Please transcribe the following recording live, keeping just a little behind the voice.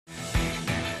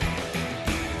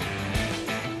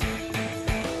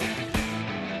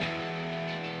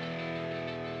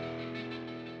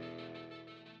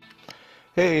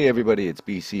Hey everybody, it's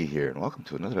BC here, and welcome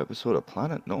to another episode of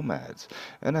Planet Nomads.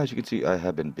 And as you can see, I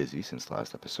have been busy since the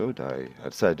last episode. I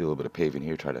decided to do a little bit of paving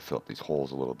here, try to fill up these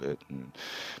holes a little bit, and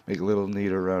make it a little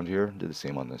neater around here. Did the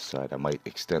same on this side. I might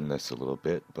extend this a little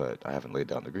bit, but I haven't laid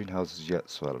down the greenhouses yet,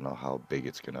 so I don't know how big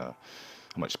it's gonna,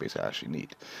 how much space I actually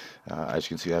need. As you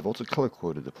can see, I've also color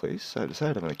coded the place. I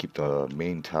decided I'm gonna keep the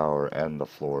main tower and the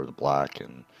floor the black,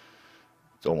 and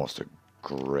it's almost a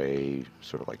gray,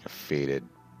 sort of like a faded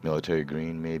military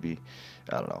green, maybe.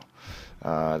 I don't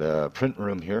know. The print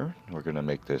room here, we're going to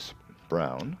make this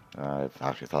brown. I've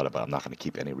actually thought about I'm not going to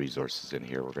keep any resources in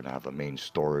here. We're going to have a main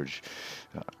storage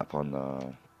up on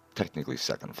the technically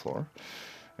second floor.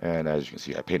 And as you can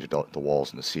see, I painted the walls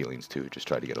and the ceilings too, just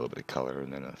try to get a little bit of color.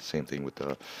 And then same thing with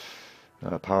the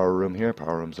power room here.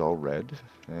 Power room's all red.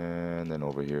 And then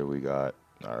over here we got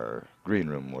our green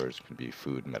room where it's going to be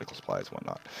food, medical supplies, and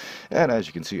whatnot. And as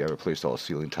you can see, I replaced all the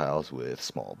ceiling tiles with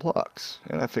small blocks.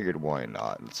 And I figured, why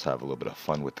not? Let's have a little bit of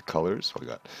fun with the colors. So we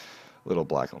got a little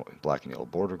black and yellow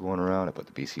border going around. I put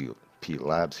the BCP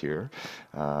Labs here.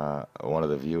 One of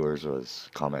the viewers was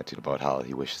commenting about how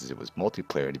he wishes it was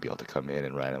multiplayer to be able to come in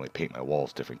and randomly paint my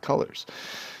walls different colors.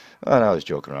 And I was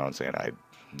joking around saying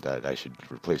that I should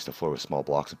replace the floor with small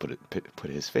blocks and put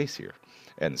his face here.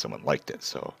 And someone liked it,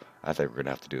 so I think we're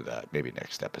gonna have to do that. Maybe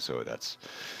next episode. That's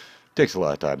takes a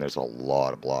lot of time. There's a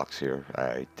lot of blocks here.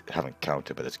 I haven't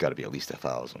counted, but it's got to be at least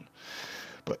 1,000.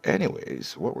 But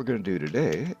anyways, what we're going to do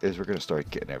today is we're going to start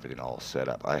getting everything all set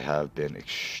up. I have been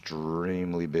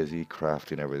extremely busy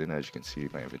crafting everything. As you can see,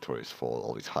 my inventory is full of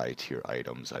all these high tier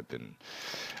items. I've been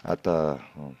at the,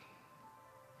 well,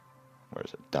 where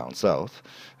is it? Down south,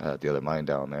 at the other mine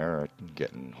down there,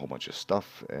 getting a whole bunch of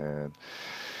stuff. And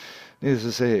needless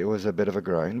to say, it was a bit of a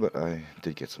grind, but I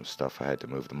did get some stuff. I had to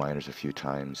move the miners a few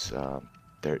times.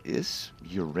 There is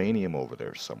uranium over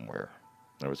there somewhere.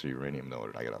 There was a uranium node,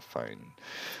 and I gotta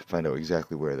find out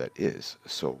exactly where that is.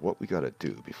 So what we gotta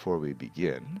do before we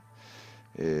begin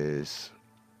is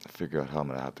figure out how I'm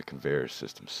gonna have the conveyor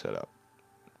system set up.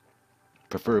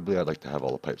 Preferably, I'd like to have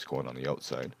all the pipes going on the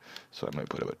outside, so I might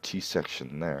put up a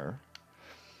T-section there,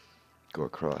 go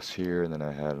across here, and then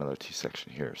I had another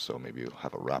T-section here, so maybe we'll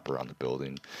have a wrap around the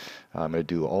building. I'm going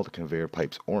to do all the conveyor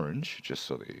pipes orange, just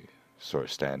so they sort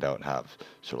of stand out and have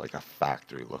sort of like a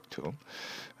factory look to them.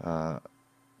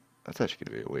 That's actually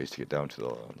going to be a ways to get down to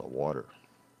the water.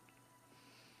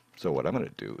 So what I'm going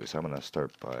to do is I'm going to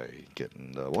start by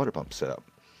getting the water pump set up.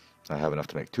 I have enough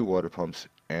to make 2 water pumps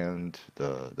and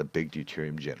the big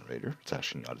deuterium generator. It's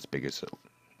actually not as big as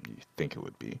you think it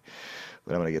would be.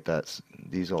 But I'm going to get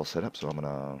these all set up, so I'm going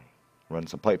to run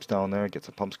some pipes down there, get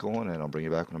some pumps going, and I'll bring you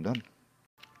back when I'm done.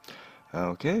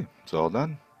 Okay, it's all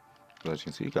done. So as you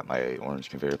can see, got my orange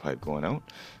conveyor pipe going out.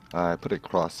 I put a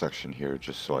cross section here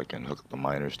just so I can hook up the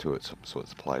miners to it so it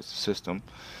supplies the system.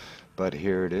 But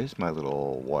here it is, my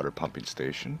little water pumping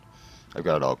station. I've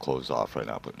got it all closed off right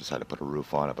now, but decided to put a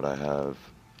roof on it. But I have,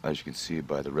 as you can see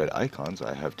by the red icons,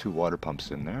 I have 2 water pumps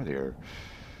in there.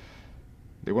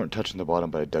 They weren't touching the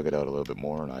bottom, but I dug it out a little bit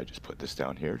more, and I just put this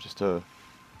down here just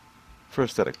for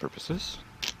aesthetic purposes.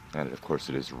 And of course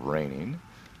it is raining,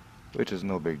 which is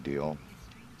no big deal.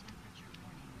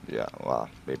 Yeah, well,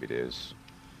 maybe it is.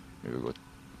 Maybe we'll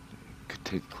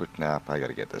take a quick nap. I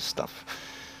gotta get this stuff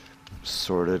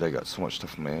sorted. I got so much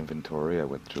stuff in my inventory. I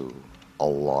went through a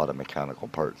lot of mechanical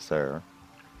parts there.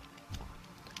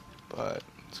 But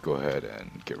let's go ahead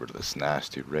and get rid of this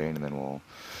nasty rain, and then we'll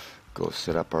go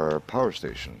set up our power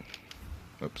station.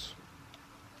 Oops.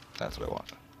 That's what I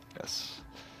want. Yes.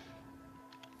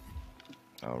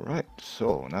 Alright,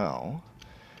 so now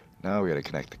we gotta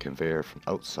connect the conveyor from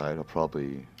outside.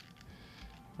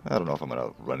 I don't know if I'm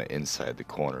gonna run it inside the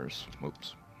corners.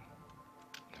 Oops.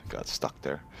 Got stuck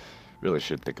there. Really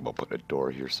should think about putting a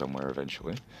door here somewhere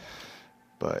eventually.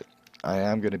 But I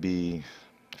am gonna be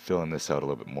filling this out a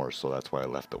little bit more, so that's why I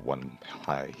left the one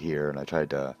high here, and I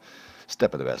tried to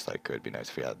step it the best I could. It'd be nice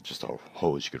if you had just a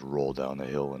hose you could roll down the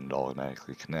hill and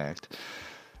automatically connect.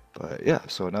 But yeah,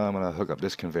 so now I'm gonna hook up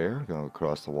this conveyor, go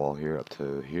across the wall here up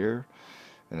to here,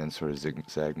 and then sort of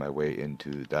zigzag my way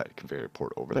into that conveyor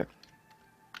port over there.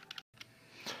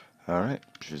 Alright,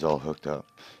 she's all hooked up.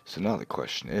 So now the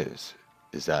question is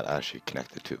that actually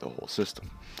connected to the whole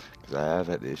system? Because I have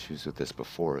had issues with this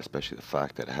before, especially the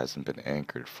fact that it hasn't been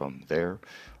anchored from there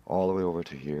all the way over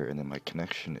to here, and then my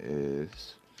connection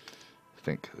is, I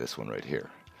think, this one right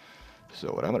here.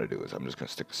 So what I'm going to do is I'm just going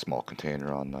to stick a small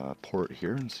container on the port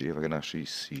here and see if I can actually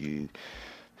see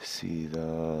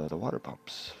the water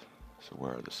pumps. So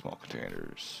where are the small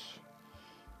containers?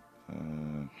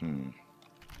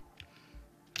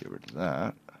 Get rid of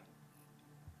that.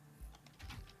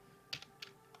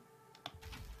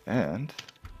 And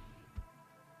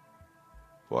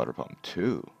water pump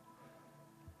 2.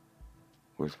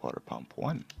 Where's water pump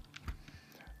 1?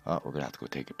 We're gonna have to go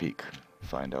take a peek,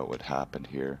 find out what happened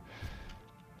here.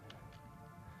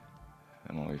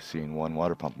 I'm only seeing one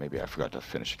water pump. Maybe I forgot to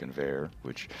finish a conveyor,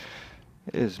 which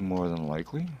is more than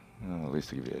likely. At least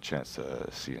to give you a chance to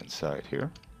see inside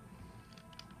here.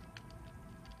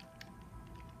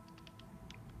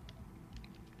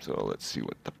 So let's see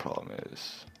what the problem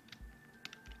is.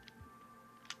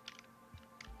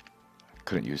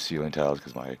 Couldn't use ceiling tiles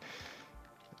because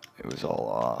it was all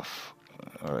off.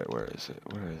 Alright, where is it?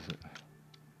 Where is it?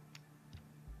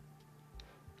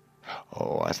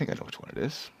 Oh, I think I know which one it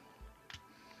is.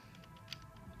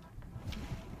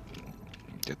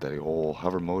 Get that old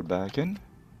hover mode back in.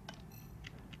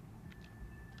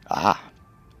 Aha!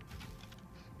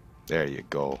 There you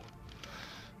go.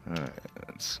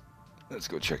 Alright, let's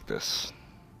go check this.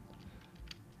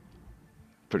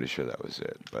 Pretty sure that was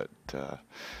it, but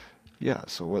yeah,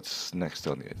 so what's next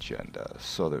on the agenda?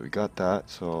 So that we got that,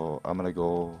 so I'm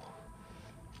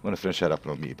gonna finish that up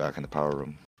and I'll meet you back in the power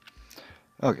room.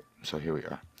 Okay, so here we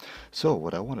are. So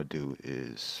what I want to do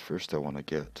is, first I want to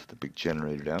get the big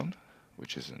generator down,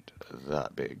 which isn't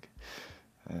that big.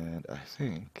 And I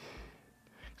think,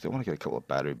 because I want to get a couple of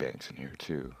battery banks in here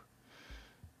too.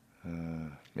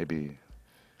 Maybe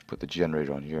put the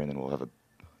generator on here and then we'll have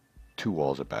 2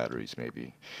 walls of batteries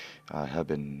maybe. I have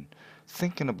been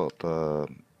thinking about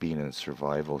being in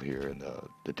survival here and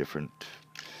the different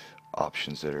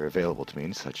options that are available to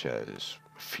me, such as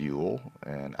fuel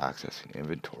and accessing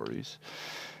inventories.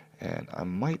 And I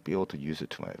might be able to use it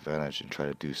to my advantage and try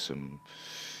to do some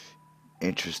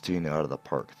interesting out of the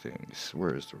park things.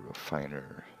 Where is the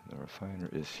refiner? The refiner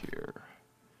is here.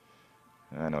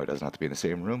 I know it doesn't have to be in the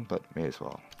same room, but may as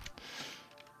well.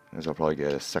 As I'll probably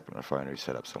get a second refinery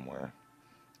set up somewhere.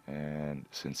 And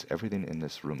since everything in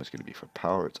this room is going to be for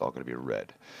power, it's all going to be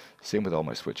red. Same with all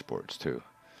my switchboards too.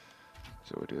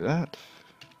 So we'll do that.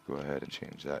 Go ahead and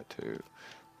change that to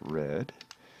red.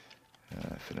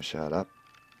 Finish that up.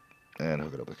 And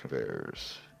hook it up with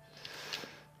conveyors,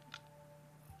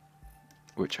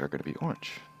 which are going to be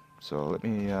orange. So let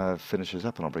me finish this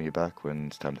up and I'll bring you back when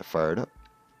it's time to fire it up.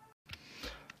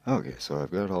 Okay, so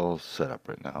I've got it all set up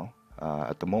right now.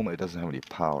 At the moment it doesn't have any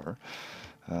power.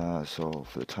 So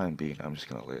for the time being, I'm just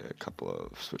going to lay a couple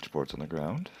of switchboards on the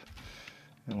ground.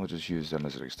 And we'll just use them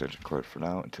as an extension cord for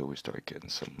now until we start getting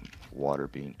some water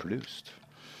being produced.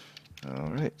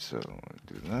 Alright, so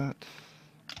do that.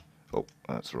 Oh,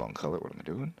 that's the wrong color. What am I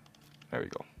doing? There we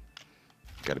go.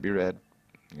 Gotta be red.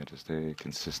 You got to stay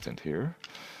consistent here.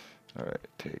 Alright,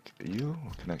 take you.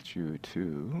 We'll connect you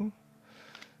to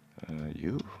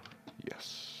you.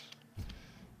 Yes.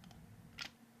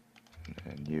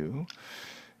 And you.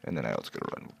 And then I also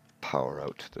gotta run power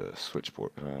out to the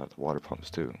switchboard, the water pumps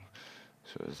too.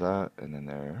 So there's that, and then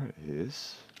there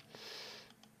is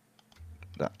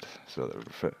that. So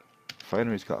the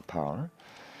refinery's got power.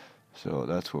 So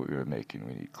that's what we were making.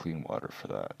 We need clean water for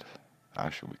that.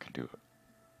 Actually, we can do it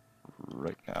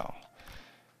right now.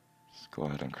 Let's go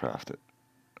ahead and craft it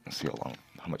and see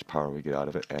how much power we get out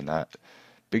of it. And that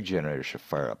big generator should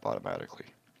fire up automatically.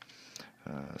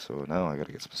 So now I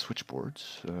gotta get some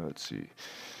switchboards. Let's see.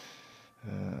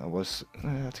 I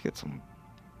have to get some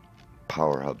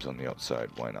power hubs on the outside.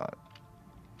 Why not?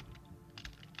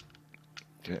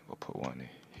 Okay, we'll put one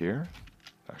here.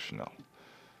 Actually, no.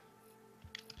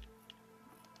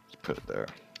 Let's put it there.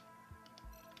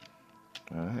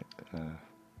 Alright,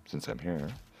 since I'm here.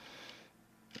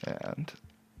 And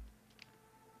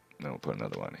then we'll put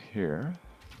another one here.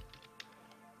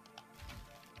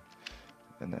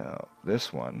 And now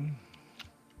this one,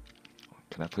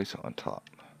 can I place it on top?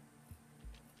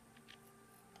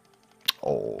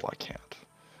 Oh, I can't.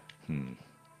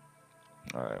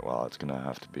 Alright, well, it's gonna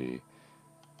have to be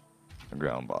a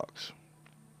ground box.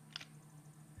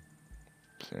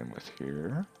 Same with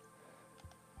here.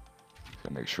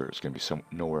 Gotta make sure it's gonna be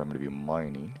nowhere I'm gonna be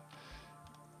mining.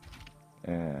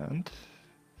 And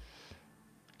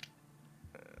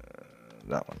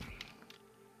that one.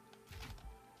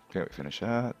 Okay, we finish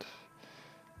that.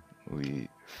 We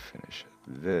finish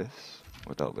this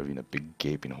without leaving a big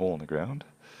gaping hole in the ground.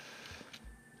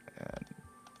 And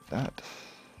that.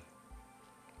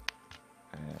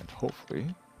 And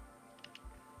hopefully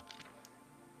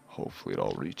it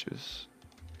all reaches.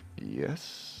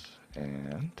 Yes.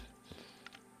 And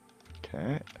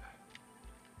okay.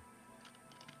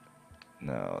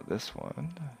 Now this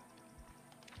one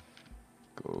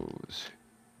goes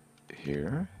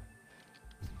here.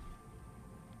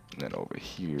 And then over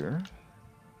here.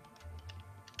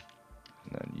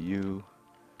 And then you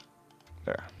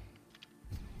There.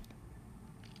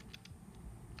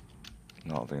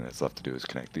 And the only thing that's left to do is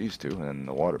connect these two, and then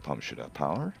the water pump should have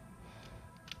power.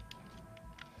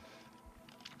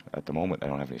 At the moment, I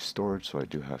don't have any storage, so I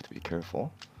do have to be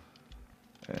careful.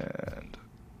 And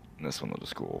this one will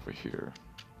just go over here.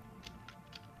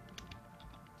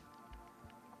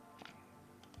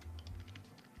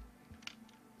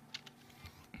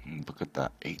 And look at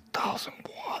that, 8,000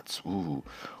 watts. Ooh,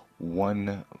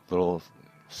 one little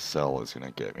cell is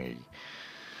gonna get me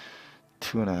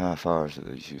 2.5 hours of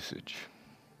this usage.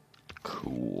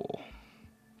 Cool.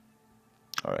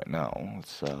 Alright, now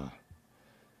let's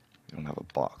we don't have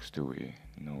a box, do we?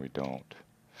 No, we don't.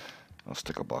 I'll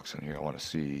stick a box in here. I want to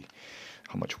see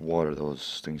how much water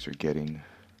those things are getting.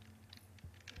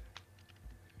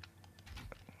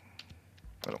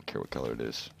 I don't care what color it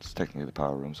is. It's technically the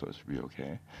power room, so it should be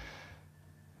okay.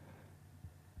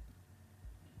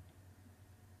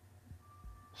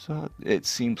 So it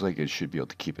seems like it should be able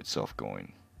to keep itself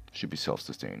going. It should be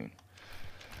self-sustaining,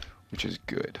 which is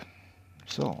good.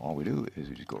 So all we do is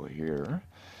we just go here,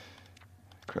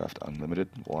 craft unlimited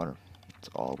water. That's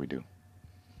all we do.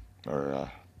 Or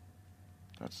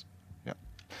that's, yeah,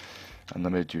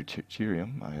 unlimited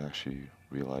deuterium. I actually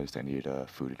realized I need a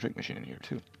food and drink machine in here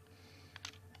too.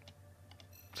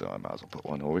 So I might as well put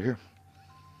one over here.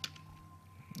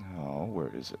 Now,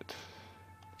 where is it?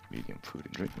 Medium food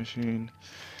and drink machine,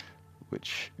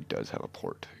 which does have a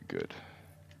port. Good.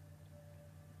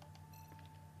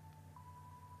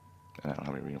 And I don't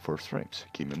have any reinforced frames.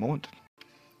 Give me a moment.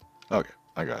 Okay,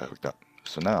 I got it hooked up.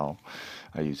 So now,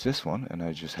 I use this one, and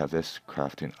I just have this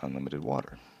crafting unlimited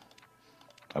water.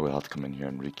 I will have to come in here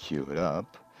and re-queue it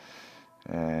up.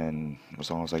 And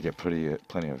as long as I get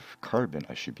plenty of carbon,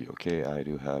 I should be okay. I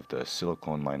do have the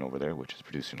silicone mine over there, which is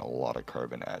producing a lot of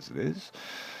carbon as it is.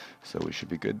 So we should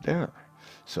be good there.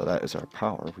 So that is our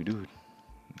power. We do.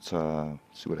 Let's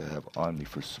see what I have on me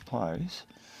for supplies.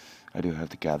 I do have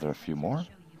to gather a few more.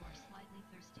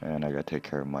 And I gotta take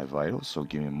care of my vitals, so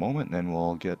give me a moment, and then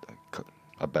we'll get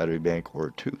a battery bank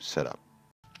or two set up.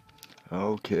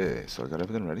 Okay, so I got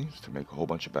everything ready to make a whole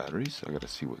bunch of batteries. I gotta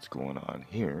see what's going on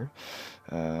here.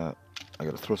 I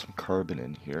gotta throw some carbon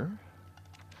in here.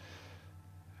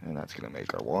 And that's gonna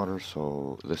make our water,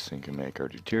 so this thing can make our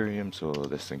deuterium, so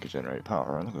this thing can generate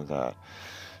power. And look at that.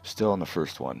 Still on the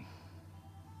first one.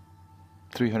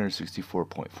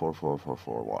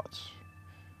 364.4444 watts.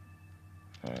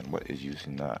 And what is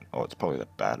using that? Oh, it's probably the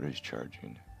battery's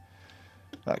charging.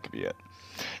 That could be it.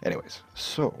 Anyways,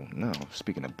 so now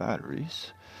speaking of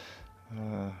batteries,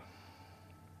 I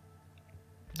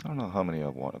don't know how many I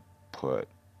want to put,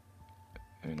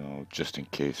 you know, just in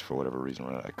case for whatever reason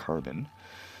we're out of carbon.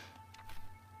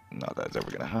 Not that it's ever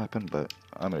going to happen, but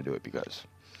I'm going to do it because.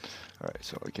 Alright,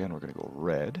 so again, we're going to go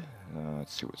red.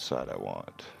 Let's see what side I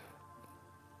want.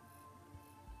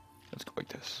 Let's go like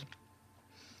this.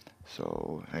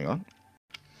 So, hang on.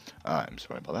 I'm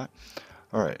sorry about that.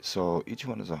 Alright, so each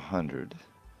one is 100.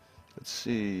 Let's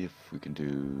see if we can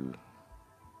do...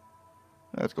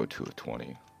 Let's go 2 of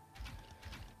 20.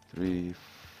 3,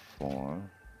 4...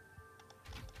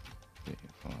 3,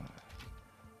 5...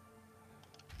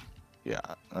 Yeah,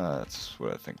 that's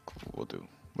what I think we'll do.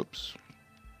 Whoops.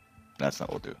 That's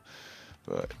not what we'll do.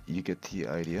 But you get the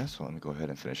idea, so let me go ahead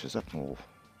and finish this up, and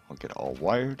I'll get it all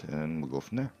wired, and we'll go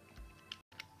from there.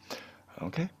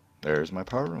 Okay, there's my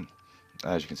power room.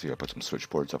 As you can see, I put some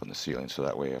switchboards up on the ceiling, so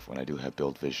that way when I do have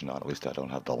build vision on, at least I don't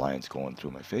have the lines going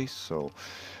through my face, so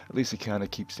at least it kind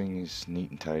of keeps things neat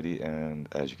and tidy. And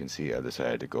as you can see, I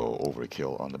decided to go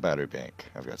overkill on the battery bank.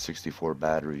 I've got 64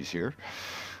 batteries here,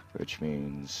 which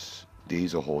means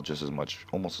these will hold just as much,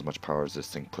 almost as much power as this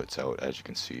thing puts out. As you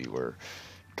can see, we're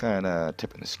kind of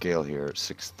tipping the scale here at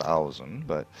 6,000,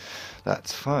 but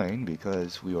that's fine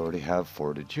because we already have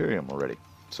 4 deuterium already.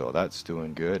 So that's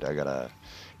doing good. I gotta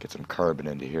get some carbon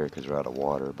into here because we're out of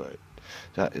water, but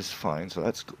that is fine. So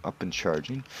that's up and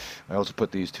charging. I also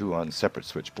put these two on separate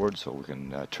switchboards so we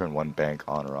can turn one bank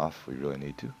on or off if we really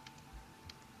need to.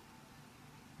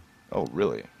 Oh,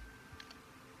 really?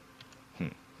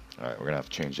 Alright, we're gonna have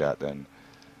to change that then.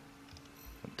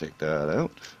 We'll take that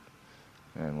out,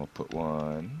 and we'll put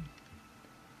one...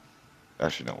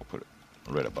 Actually, no, we'll put it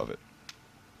right above it.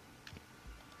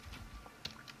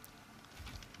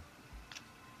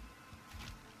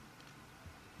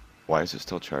 Why is it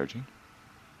still charging?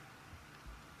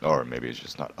 Or maybe it's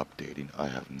just not updating. I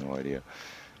have no idea.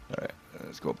 Alright,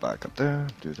 let's go back up there,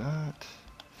 do that.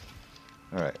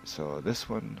 Alright, so this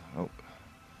one,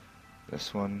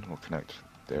 this one will connect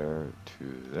there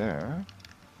to there.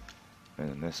 And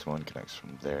then this one connects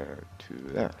from there to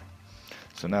there.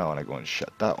 So now when I go and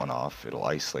shut that one off, it'll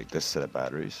isolate this set of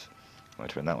batteries. When I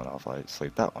turn that one off, I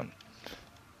isolate that one.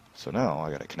 So now I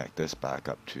gotta connect this back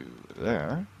up to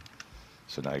there.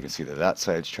 So now you can see that that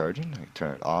side's charging. I can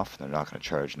turn it off, they're not gonna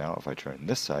charge now. If I turn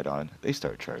this side on, they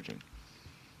start charging.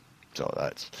 So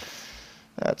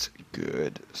that's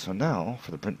good. So now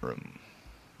for the print room.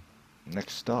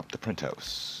 Next stop, the print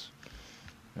house.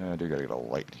 I do gotta get a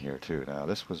light in here too. Now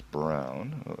this was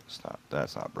brown. Oh, it's not.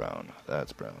 That's not brown.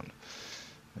 That's brown.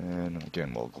 And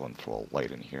again, we'll go and throw a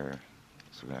light in here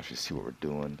so we can actually see what we're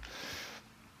doing.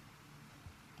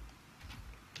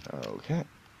 Okay.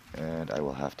 And I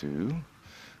will have to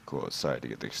go outside to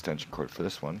get the extension cord for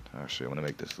this one. Actually, I want to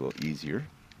make this a little easier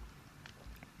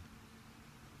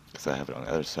because I have it on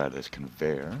the other side of this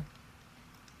conveyor.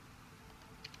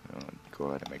 I'll go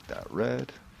ahead and make that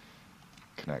red.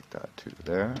 Connect that to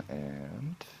there,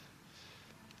 and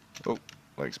oh,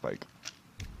 leg spike.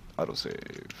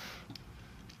 Autosave.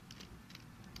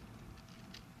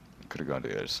 Could have gone to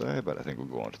the other side, but I think we'll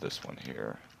go on to this one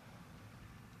here.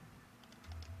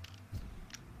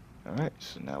 Alright,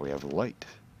 so now we have light.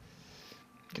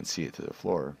 You can see it to the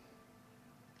floor,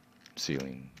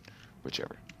 ceiling,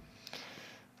 whichever.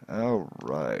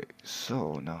 Alright,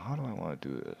 so now how do I want to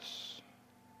do this?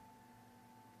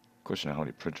 Question of how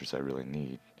many printers I really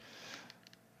need.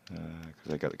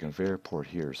 Because I got the conveyor port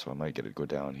here, so I might get it go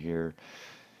down here.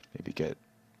 Maybe get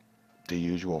the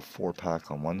usual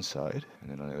 4-pack on one side, and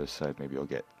then on the other side maybe I'll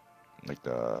get like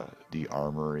the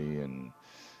armory and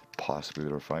possibly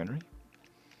the refinery.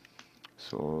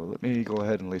 So let me go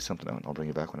ahead and lay something out and I'll bring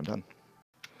you back when I'm done.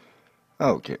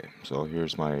 Okay, so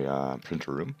here's my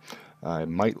printer room. I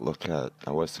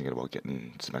was thinking about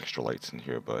getting some extra lights in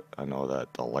here, but I know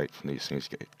that the light from these things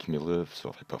get cumulative, so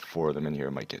if I put 4 of them in here,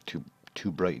 it might get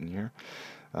too bright in here.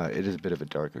 It is a bit of a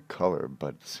darker color,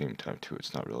 but at the same time too,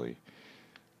 it's not all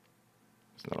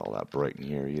that bright in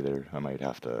here either. I might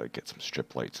have to get some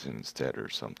strip lights in instead or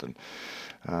something.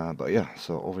 But yeah,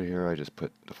 so over here I just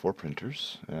put the 4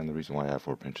 printers, and the reason why I have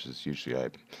 4 printers is usually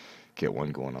I get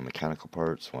one going on mechanical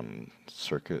parts, one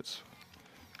circuits,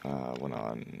 one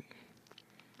on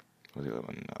what's the other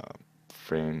one?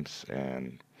 Frames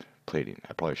and plating.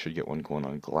 I probably should get one going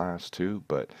on glass too,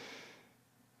 but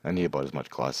I need about as much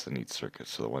glass as I need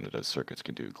circuits, so the one that does circuits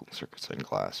can do circuits and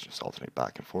glass, just alternate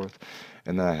back and forth.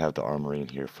 And then I have the armory in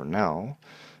here for now,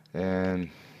 and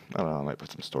I don't know, I might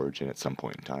put some storage in at some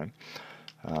point in time.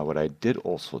 What I did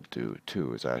also do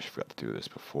too is I actually forgot to do this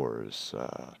before is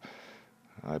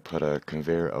I put a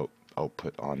conveyor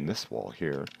output on this wall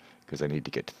here because I need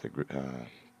to get to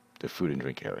the food and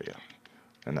drink area.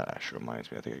 And that actually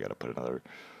reminds me, I think I got to put another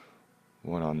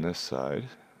one on this side.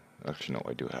 Actually, no,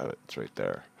 I do have it. It's right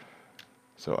there.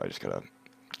 So I just got to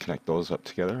connect those up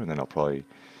together, and then I'll probably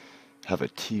have a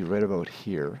T right about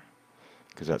here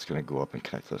because that's going to go up and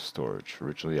connect to the storage.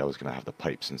 Originally, I was going to have the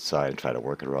pipes inside and try to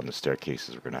work it around the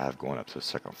staircases we're going to have going up to the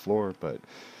second floor, but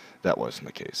that wasn't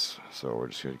the case. So we're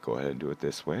just going to go ahead and do it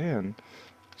this way, and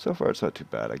so far it's not too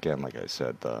bad. Again, like I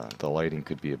said, the lighting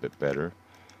could be a bit better.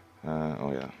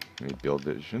 Oh yeah, we need build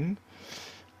vision,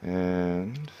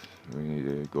 and we need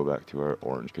to go back to our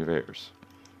orange conveyors.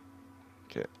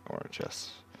 Okay, orange,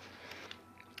 yes.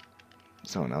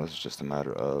 So now this is just a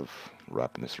matter of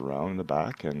wrapping this around in the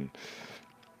back, and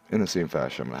in the same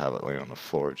fashion I'm going to have it laying on the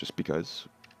floor just because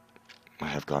I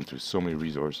have gone through so many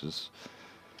resources.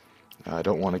 I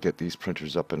don't want to get these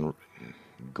printers up and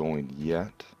going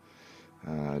yet,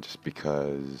 just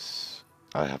because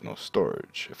I have no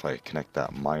storage. If I connect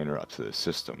that miner up to the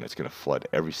system, it's going to flood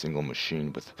every single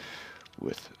machine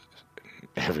with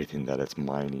everything that it's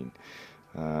mining.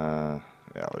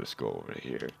 Yeah, I'll just go over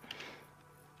here.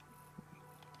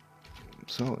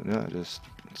 So yeah, just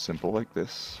simple like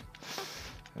this.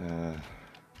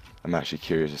 I'm actually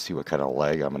curious to see what kind of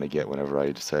lag I'm going to get whenever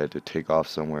I decide to take off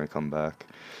somewhere and come back.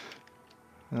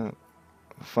 I'll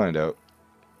find out.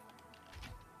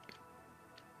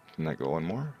 Can I go one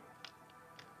more?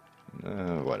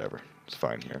 Whatever, it's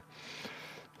fine here.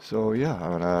 So yeah,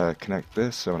 I'm gonna connect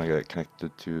this. I'm gonna get it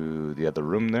connected to the other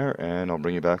room there, and I'll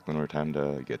bring you back when we're time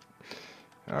to get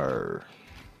our,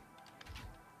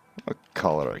 I'll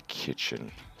call it our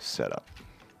kitchen set up.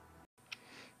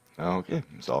 Okay,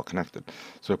 it's all connected.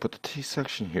 So I put the T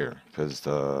section here because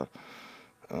the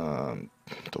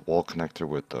wall connector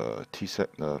with the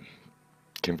the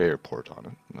conveyor port on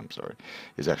it, I'm sorry,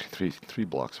 is actually three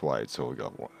blocks wide. So we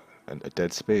got a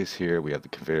dead space here, we have the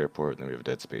conveyor port, and then we have a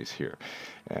dead space here.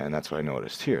 And that's what I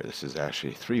noticed here. This is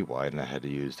actually 3 wide, and I had to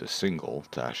use the single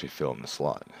to actually fill in the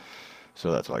slot.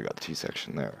 So that's why I got the T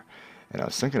section there. And I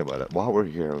was thinking about it, while we're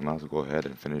here, we might as well go ahead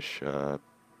and finish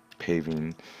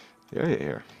paving the area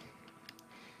here.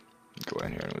 Go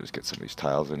in here and we'll just get some of these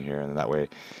tiles in here, and then that way,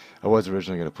 I was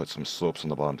originally going to put some slopes on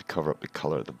the bottom to cover up the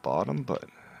color of the bottom, but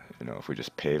you know, if we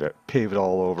just pave it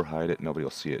all over, hide it, nobody will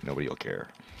see it, nobody will care.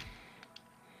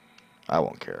 I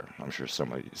won't care. I'm sure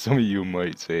some of you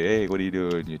might say, "Hey, what are you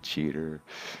doing, you cheater?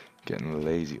 Getting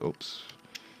lazy." Oops.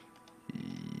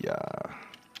 Yeah.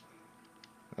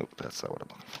 Oh, that's not what I'm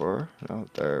looking for. No,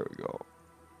 there we go.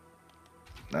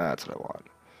 That's what I want.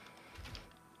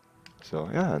 So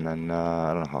yeah, and then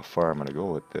I don't know how far I'm gonna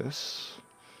go with this.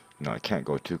 No, I can't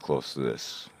go too close to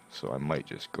this, so I might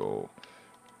just go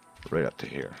right up to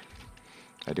here.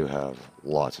 I do have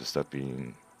lots of stuff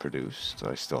being produced.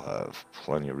 I still have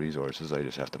plenty of resources. I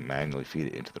just have to manually feed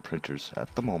it into the printers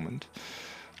at the moment,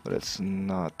 but it's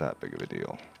not that big of a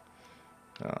deal.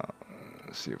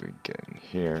 Let's see if we can get in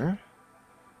here,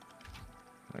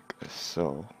 like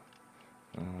so.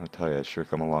 I tell you, it's sure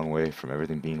come a long way from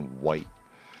everything being white.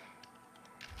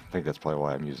 I think that's probably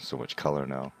why I'm using so much color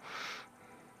now.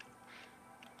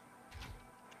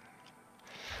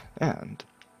 And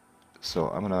so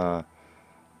I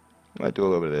might do a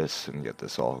little bit of this and get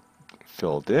this all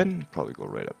filled in. Probably go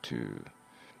right up to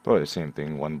probably the same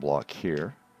thing, one block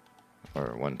here,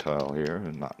 or one tile here,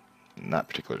 and not in that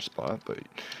particular spot, but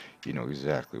you know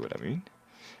exactly what I mean.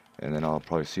 And then I'll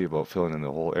probably see about filling in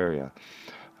the whole area.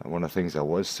 One of the things I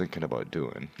was thinking about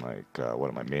doing, like one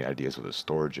of my main ideas with the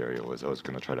storage area, was I was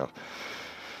going to try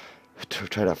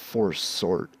to force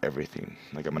sort everything.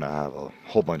 Like I'm going to have a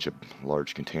whole bunch of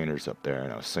large containers up there,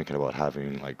 and I was thinking about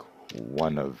having like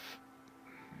one of,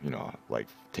 you know, like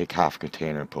take half a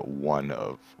container and put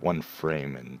one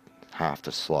frame in half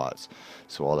the slots,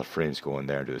 so all the frames go in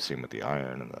there and do the same with the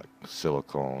iron and the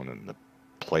silicone and the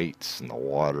plates and the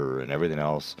water and everything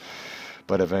else.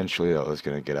 But eventually that was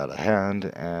going to get out of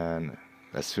hand, and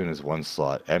as soon as one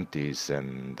slot empties,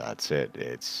 then that's it.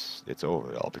 It's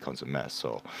over. It all becomes a mess.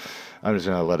 So I'm just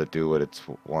going to let it do what it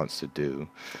wants to do.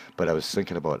 But I was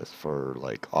thinking about it for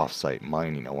like off-site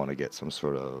mining. I want to get some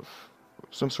sort of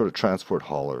transport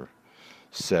hauler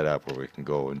set up where we can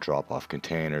go and drop off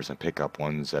containers and pick up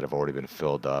ones that have already been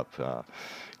filled up. Going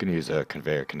to use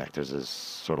conveyor connectors as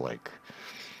sort of like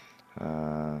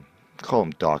call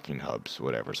them docking hubs,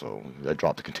 whatever. So I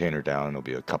drop the container down, and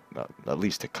there'll be at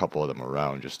least a couple of them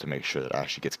around, just to make sure that it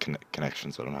actually gets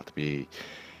connections. So I don't have to be,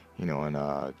 you know, in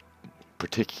a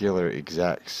particular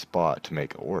exact spot to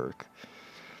make it work.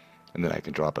 And then I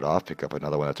can drop it off, pick up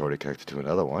another one that's already connected to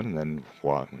another one, and then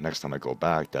next time I go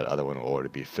back, that other one will already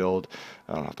be filled.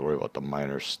 I don't have to worry about the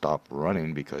miner stop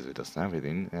running because it doesn't have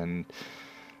anything. And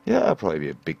yeah, it'll probably be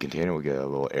a big container. We'll get a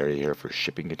little area here for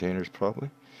shipping containers,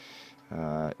 probably.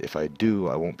 If I do,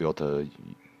 I won't be able to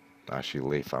actually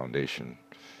lay foundation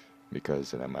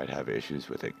because then I might have issues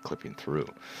with it clipping through.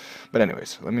 But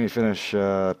anyways, let me finish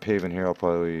paving here.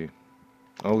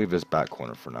 I'll leave this back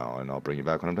corner for now, and I'll bring you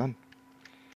back when I'm done.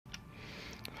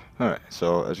 Alright,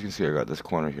 so as you can see, I got this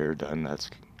corner here done. That's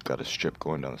got a strip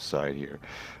going down the side here.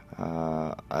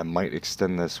 I might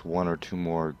extend this one or two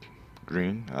more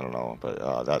green, I don't know,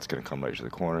 but that's going to come right to the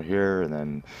corner here, and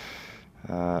then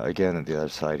again, at the other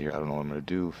side here, I don't know what I'm going to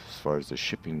do as far as the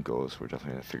shipping goes. We're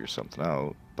definitely going to figure something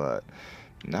out. But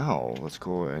now, let's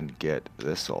go and get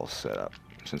this all set up.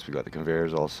 Since we got the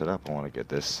conveyors all set up, I want to get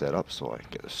this set up so I can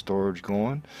get the storage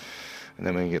going. And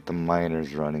then we can get the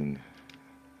miners running.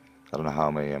 I don't know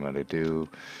how many I'm going to do.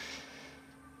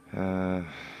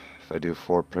 If I do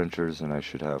 4 printers, then I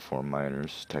should have 4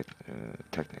 miners,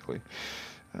 technically.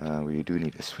 We do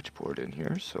need a switchboard in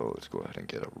here, so let's go ahead and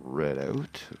get it read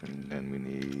out. And then we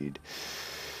need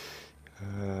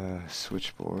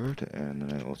switchboard, and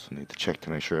then I also need to check to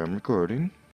make sure I'm recording.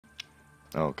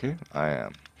 Okay, I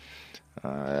am.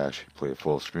 I actually play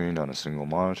full screen on a single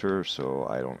monitor, so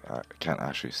I can't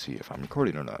actually see if I'm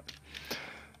recording or not.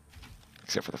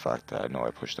 Except for the fact that I know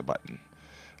I pushed the button.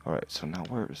 Alright, so now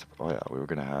oh yeah, we were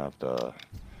going to have the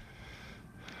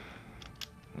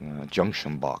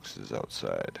junction boxes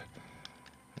outside,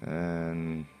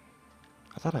 and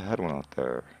I thought I had one out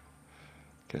there.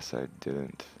 Guess I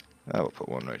didn't. I will put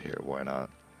one right here. Why not?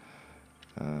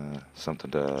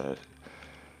 Something to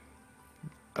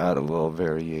add a little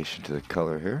variation to the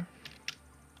color here.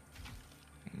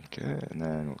 Okay, and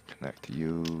then we'll connect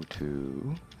you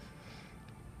to.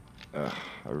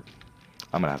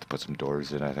 I'm gonna have to put some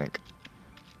doors in, I think.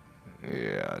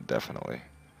 Yeah, definitely.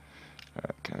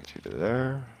 Alright, connect you to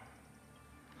there.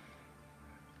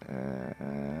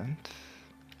 And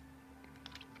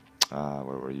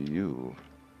where were you?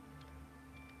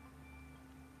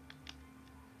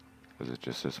 Was it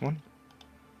just this one?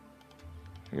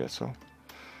 I guess so.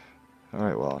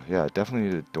 Alright, well, yeah, definitely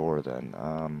need a door then.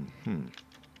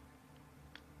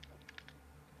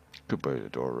 Could put a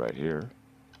door right here.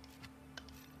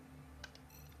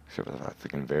 Except for the fact the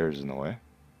conveyor's in the way.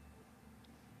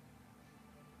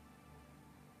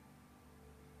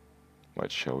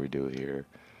 What shall we do here?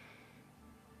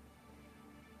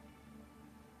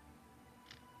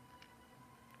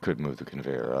 Could move the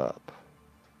conveyor up.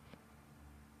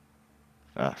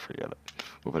 Ah, forget it.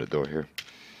 We'll put a door here.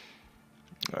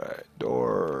 Alright,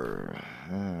 door.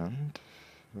 And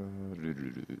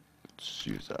let's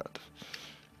use that.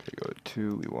 Okay, go to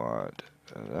 2. We want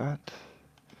that.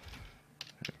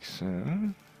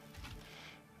 Excellent.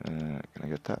 Can I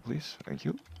get that, please? Thank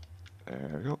you.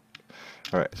 There we go.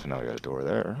 Alright, so now we got a door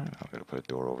there. I'm going to put a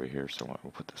door over here somewhere.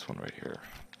 We'll put this one right here.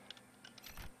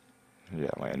 Yeah,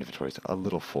 my inventory's a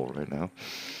little full right now.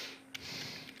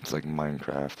 It's like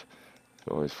Minecraft. It's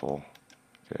always full.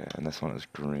 Okay, and this one is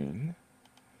green.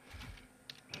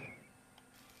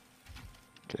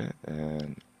 Okay,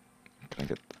 and can I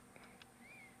get...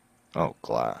 Oh,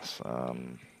 glass.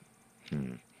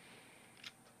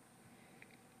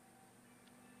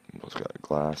 Both got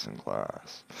glass and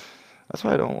glass. That's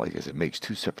what I don't like, is it makes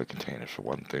 2 separate containers for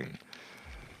one thing.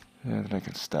 And then I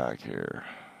can stack here.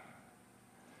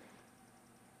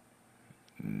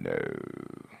 No.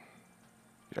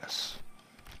 Yes.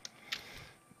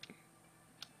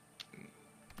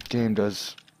 Game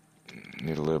does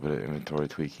need a little bit of inventory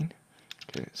tweaking.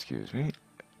 Okay, excuse me.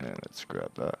 And let's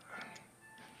grab that.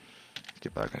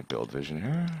 Get back into build vision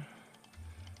here.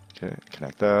 Okay,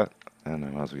 connect that. And I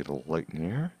might as well get a light in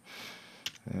here.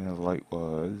 And the light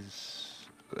was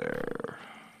there.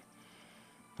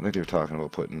 I think they were talking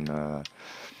about putting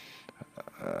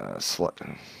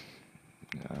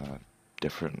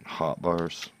different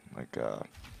hotbars, like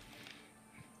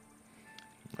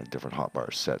different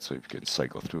hotbar sets, so you can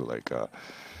cycle through, like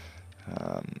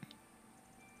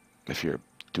if you're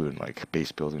doing like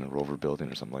base building or rover building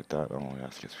or something like that. Oh,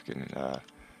 yes, I guess we can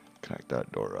connect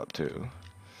that door up too.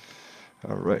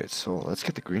 Alright, so let's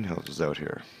get the greenhouses out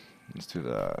here. Let's do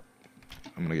that.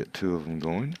 I'm gonna get 2 of them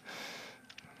going.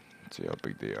 Let's see how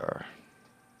big they are.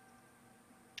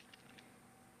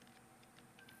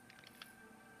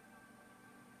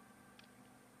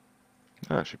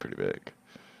 They're actually pretty big.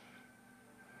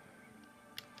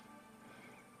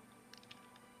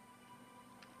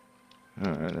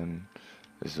 Alright, then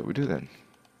this is what we do then.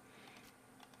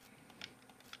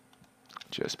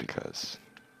 Just because.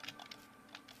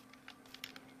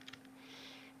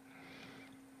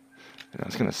 You know,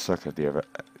 it's gonna suck if they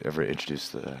ever introduce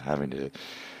the having to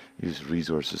use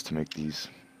resources to make these,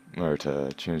 or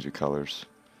to change the colors.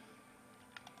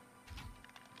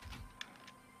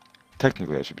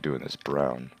 Technically, I should be doing this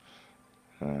brown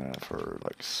for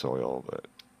like soil, but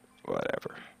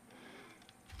whatever.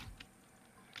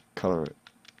 Color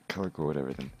code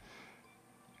everything.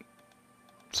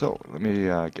 So let me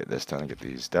get this done and get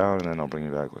these down, and then I'll bring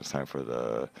you back when it's time for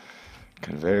the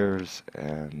conveyors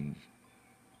and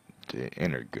the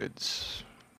inner goods.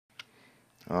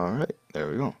 Alright, there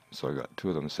we go. So I got 2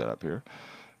 of them set up here.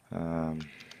 I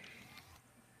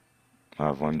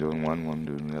have one doing one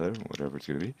doing the other, whatever it's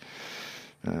going to be.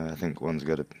 I think one's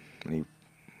got need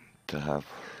to have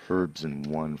herbs and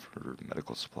one for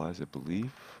medical supplies, I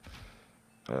believe.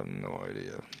 I have no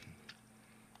idea.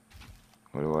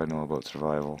 What do I know about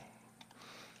survival?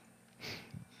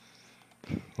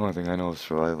 One thing I know of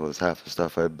survival is half the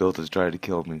stuff I built is trying to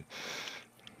kill me.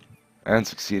 And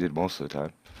succeeded most of the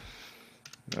time.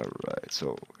 Alright,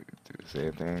 so we do the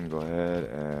same thing. Go ahead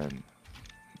and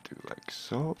do like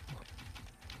so.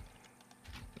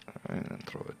 Alright, and then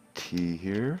throw a T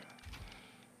here.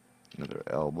 Another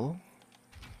elbow.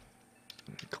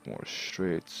 And a couple more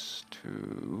straights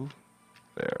to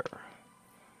there.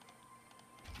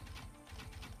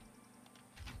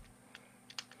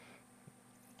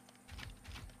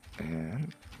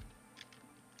 And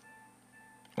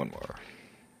one more.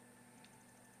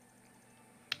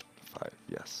 5,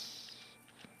 yes.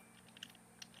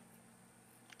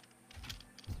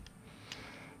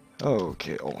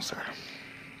 Okay, almost there.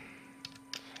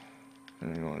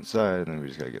 And then go inside, and then we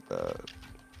just gotta get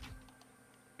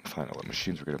find out what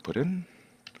machines we're gonna put in.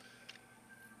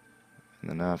 And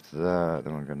then after that,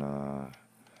 then we're gonna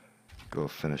go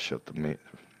finish up the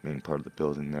main part of the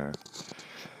building there.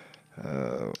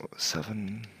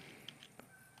 7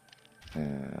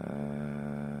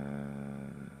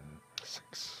 and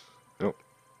 6. Oh,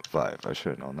 5. I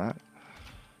should have known that.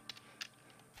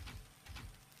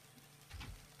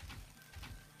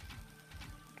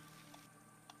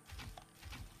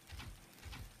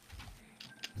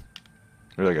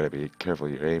 Really gotta be careful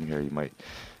with your aim here. You might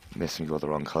miss and go the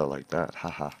wrong color like that.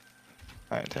 Haha.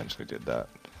 I intentionally did that.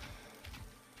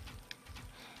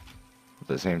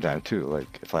 at the same time too,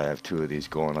 like if I have two of these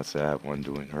going, let's say I have one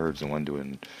doing herbs and one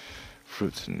doing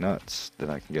fruits and nuts, then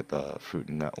I can get the fruit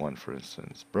and nut one, for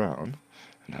instance, brown,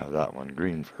 and have that one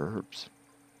green for herbs.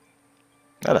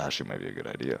 That actually might be a good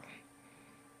idea.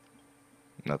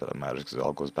 Not that it matters, because it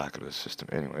all goes back into the system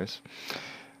anyways.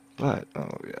 But, oh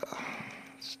yeah,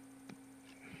 let's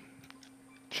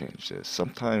change this.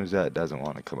 Sometimes that doesn't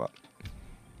want to come up.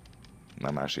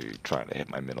 I'm actually trying to hit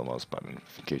my middle mouse button,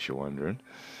 in case you're wondering.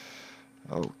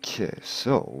 Okay,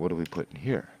 so what do we put in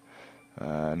here?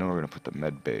 I know we're going to put the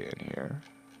med bay in here.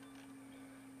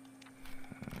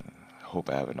 I hope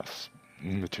I have enough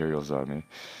materials on me.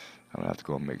 I'm going to have to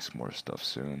go and make some more stuff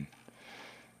soon.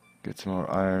 Get some more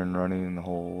iron running the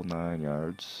whole 9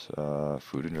 yards.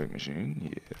 Food and drink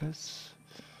machine, yes.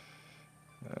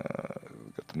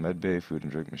 We got the med bay, food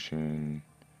and drink machine.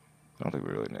 I don't think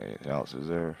we really need anything else, is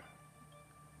there?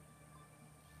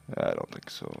 I don't think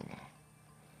so.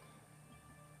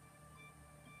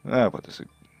 But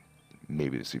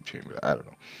maybe the soup chamber, I don't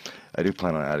know. I do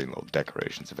plan on adding little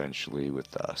decorations eventually with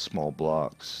small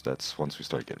blocks. That's once we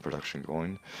start getting production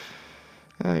going.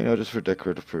 Just for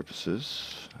decorative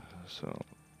purposes. So,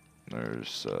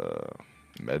 there's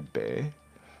med bay.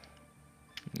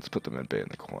 Let's put the med bay in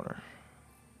the corner.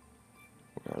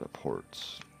 Where are the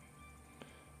ports?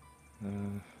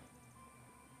 Let's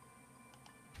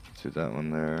do that one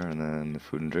there, and then the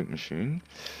food and drink machine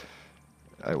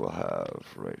I will have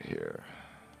right here.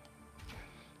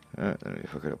 Alright, then we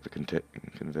hook it up to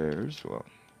conveyors. Well,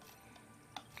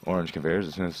 orange conveyors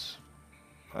as soon as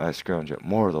I scrounge up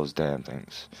more of those damn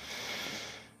things.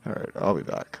 Alright, I'll be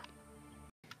back.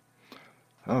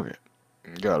 Okay,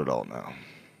 got it all now.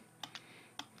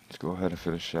 Let's go ahead and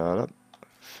finish that up.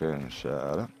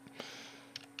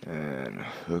 And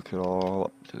hook it all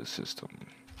up to the system.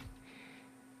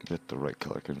 Get the right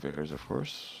color conveyors, of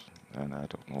course. And I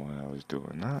don't know why I was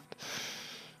doing that.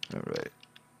 Alright.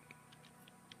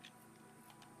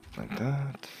 Like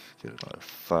that. Get another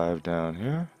 5 down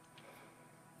here.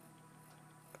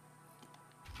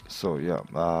 So yeah,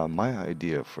 my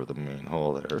idea for the main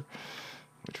hole there,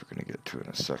 which we're going to get to in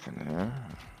a second here,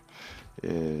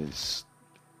 is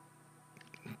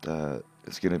that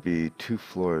it's going to be 2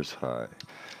 floors high.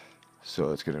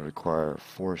 So it's going to require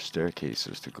 4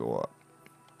 staircases to go up.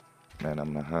 And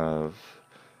I'm going to have...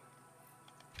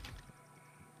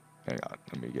 Hang on,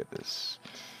 let me get this.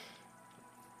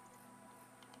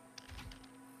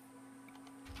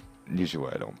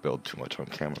 Usually I don't build too much on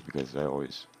camera because I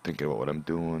always think about what I'm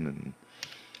doing, and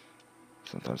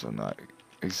sometimes I'm not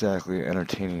exactly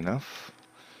entertaining enough.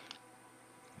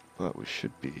 But we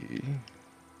should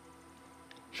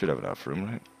have enough room,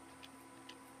 right?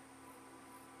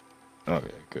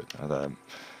 Okay, good. I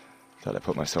thought I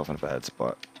put myself in a bad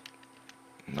spot,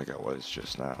 like I was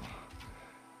just now.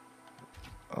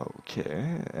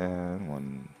 Okay, and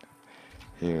one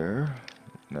here,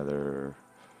 another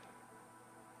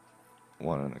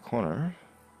one in the corner.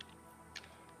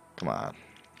 Come on.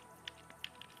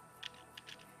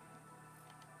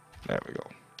 There we go.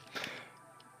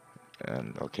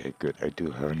 And okay, good. I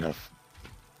do have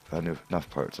enough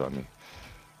parts on me.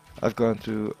 I've gone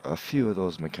through a few of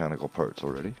those mechanical parts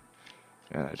already,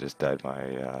 and I just dyed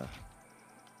my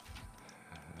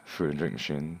food and drink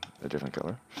machine a different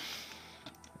color.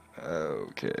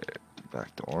 Okay,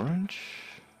 back to orange.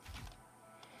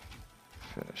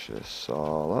 Finish this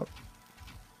all up,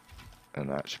 and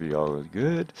that should be all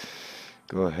good.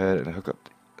 Go ahead and hook up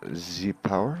Z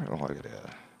power. Oh, I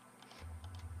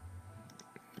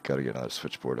gotta get another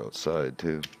switchboard outside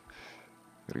too.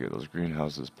 Gotta get those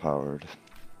greenhouses powered.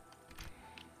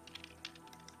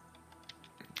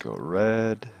 Go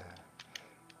red,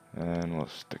 and we'll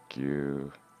stick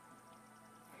you.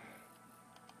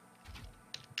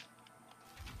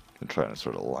 I'm trying to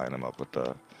sort of line them up with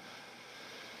the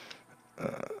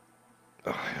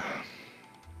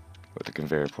with the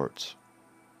conveyor ports.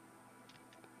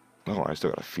 Oh, I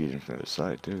still gotta feed in from the other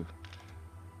side too.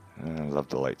 I love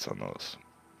the lights on those.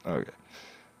 Okay.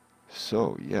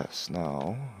 So yes,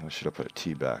 now I should have put a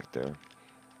T back there.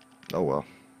 Oh well.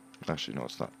 Actually, no,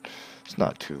 it's not. It's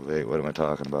not too late. What am I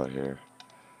talking about here?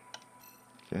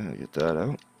 Okay, get that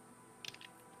out.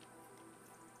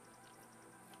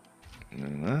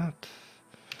 And that.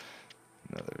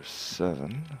 Another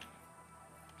 7.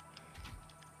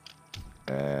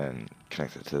 And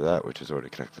connect it to that, which is already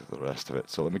connected to the rest of it.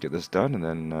 So let me get this done, and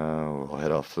then we'll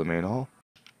head off to the main hall.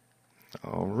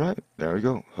 Alright, there we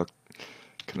go. Hook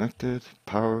connected,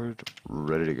 powered,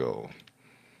 ready to go.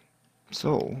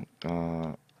 So,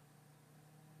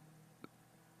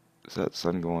 is that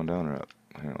sun going down or up?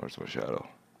 Hang on, where's my shadow?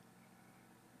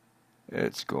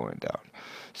 it's going down.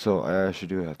 So I actually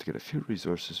do have to get a few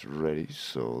resources ready,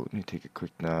 so let me take a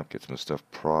quick nap, get some stuff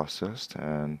processed,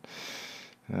 and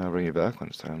bring you back when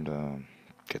it's time to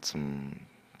get some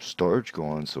storage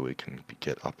going so we can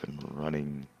get up and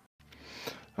running.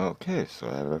 Okay, so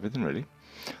I have everything ready.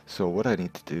 So what I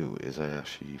need to do is I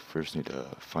actually first need to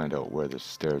find out where the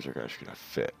stairs are actually going to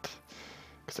fit.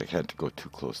 Because I can't go too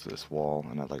close to this wall,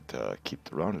 and I'd like to keep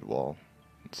the rounded wall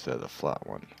instead of the flat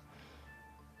one.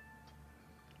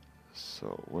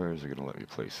 So where is it going to let me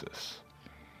place this?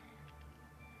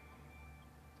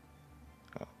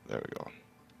 Oh, there we go.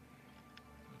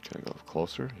 Can I go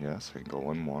closer? Yes, I can go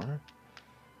one more.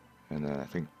 And then I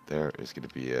think there is going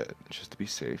to be it, just to be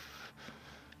safe.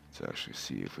 Let's actually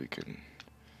see if we can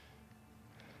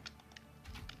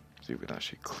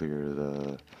actually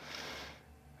clear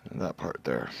that part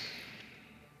there.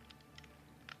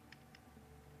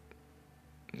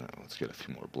 Now let's get a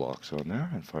few more blocks on there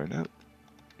and find out.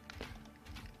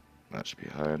 That should be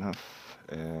high enough,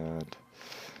 and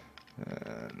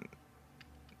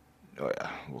oh yeah,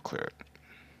 we'll clear it.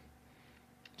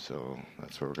 So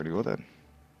that's where we're gonna go then.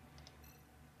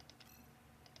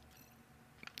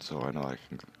 So I know I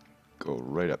can go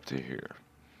right up to here.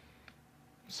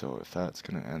 So if that's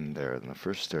gonna end there, then the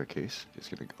first staircase is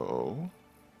gonna go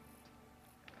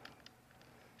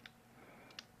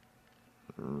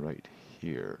right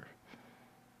here.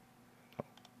 Oh.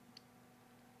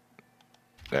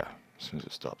 There, as soon as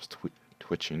it stops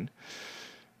twitching.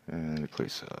 And we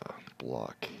place a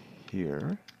block here.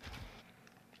 And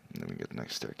then we get the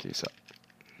next staircase up.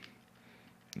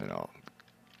 And then I'll,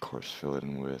 of course, fill it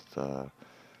in with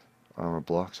armor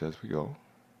blocks as we go.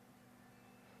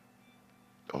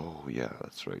 Oh, yeah,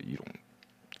 that's right. You don't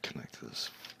connect to this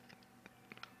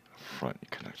front, you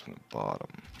connect from the bottom.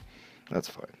 That's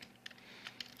fine.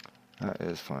 That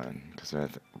is fine, because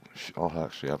I'll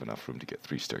actually have enough room to get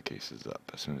 3 staircases up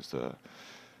as soon as the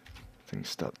things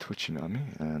stop twitching on me,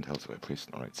 and helps if I place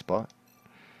it in the right spot.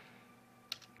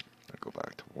 I go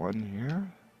back to 1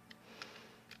 here.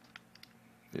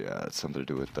 Yeah, it's something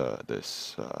to do with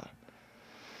this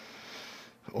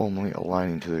only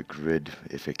aligning to the grid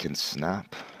if it can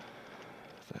snap.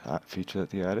 That feature that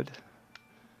they added.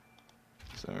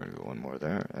 So I'm going to go 1 more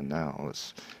there, and now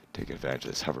let's take advantage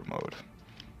of this hover mode.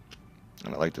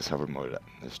 And I like this hover mode.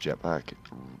 This jetpack,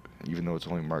 even though it's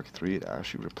only Mark III, it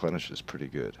actually replenishes pretty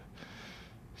good.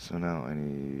 So now I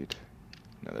need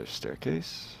another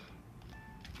staircase,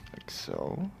 like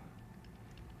so,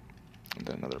 and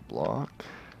then another block,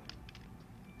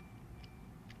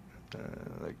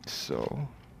 like so,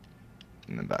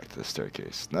 and then back to the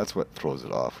staircase. And that's what throws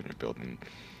it off when you're building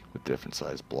with different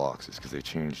sized blocks, is because they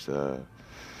changed the,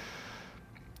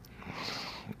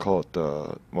 we'll call it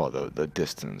the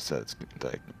distance that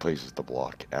places the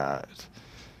block at,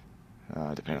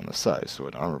 depending on the size. So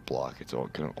an armor block, it's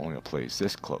only place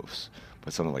this close,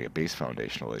 but something like a base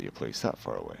foundation will let you place that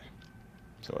far away.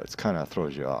 So it's kind of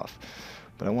throws you off.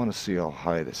 But I want to see how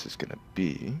high this is going to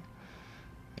be,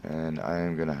 and I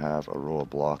am going to have a row of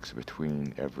blocks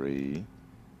between every,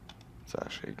 it's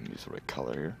actually, I can use the right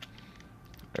color here,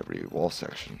 every wall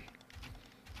section.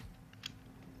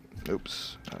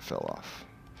 Oops, that fell off.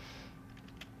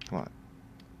 Come on.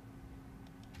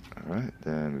 Alright,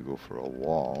 then we go for a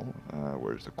wall.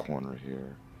 Where's the corner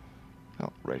here?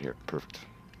 Oh, right here. Perfect.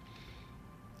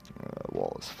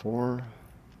 Wall is 4.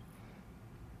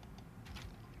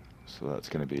 So that's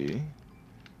going to be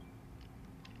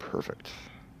perfect,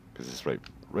 because it's right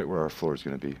where our floor is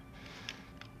going to be.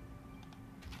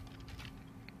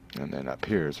 And then up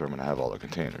here is where I'm going to have all the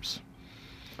containers.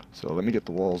 So let me get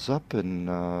the walls up and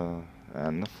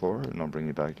the floor, and I'll bring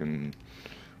you back in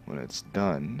when it's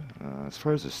done. As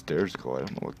far as the stairs go, I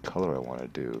don't know what color I want to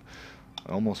do.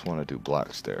 I almost want to do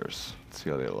black stairs. Let's see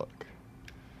how they look.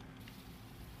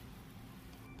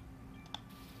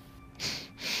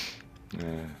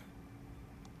 Yeah.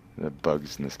 There are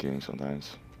bugs in this game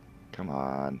sometimes. Come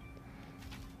on.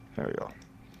 There we go.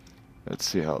 Let's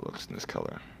see how it looks in this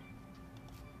color.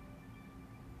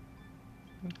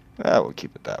 We'll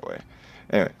keep it that way.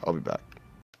 Anyway, I'll be back.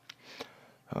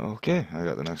 Okay, I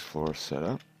got the next floor set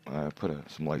up. I put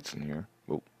some lights in here.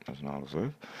 Oh, there's an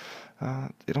autosave.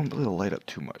 They don't really light up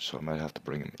too much, so I might have to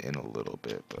bring them in a little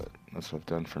bit, but that's what I've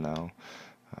done for now.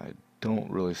 I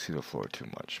don't really see the floor too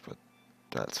much, but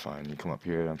that's fine. You come up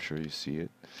here, I'm sure you see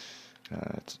it.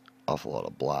 It's an awful lot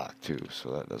of black too,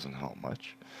 so that doesn't help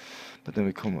much. But then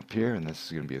we come up here, and this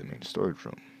is going to be the main storage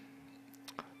room.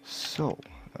 So,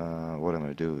 what I'm going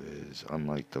to do is,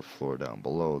 unlike the floor down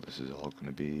below, this is all going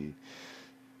to be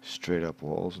straight up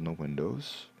walls, no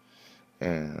windows.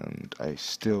 And I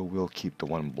still will keep the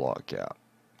 1 block gap.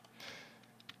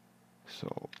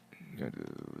 So I'm gonna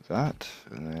do that,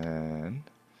 and then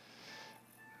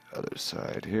other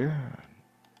side here.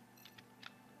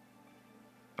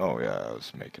 Oh yeah, I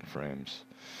was making frames.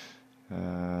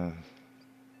 And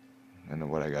then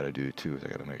what I gotta do too is I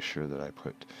gotta make sure that I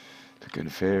put the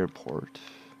conveyor port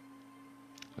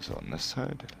is on this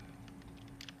side.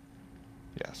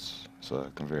 Yes, so the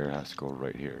conveyor has to go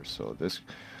right here. So this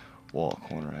wall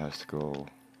corner has to go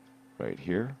right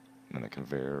here, and the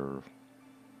conveyor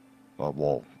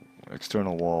wall,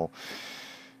 external wall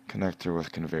connector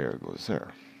with conveyor goes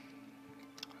there.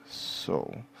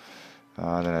 So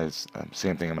then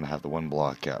same thing, I'm going to have the one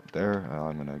block gap there.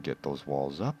 I'm going to get those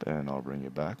walls up, and I'll bring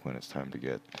you back when it's time to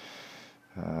get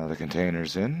the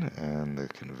containers in and the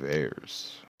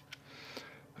conveyors.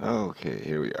 Okay,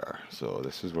 here we are. So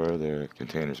this is where the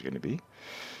containers are going to be.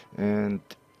 And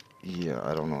yeah,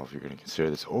 I don't know if you're going to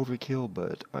consider this overkill,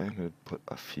 but I'm going to put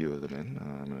a few of them in.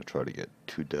 I'm going to try to get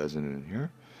 24 in here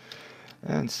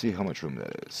and see how much room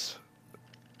that is.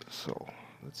 So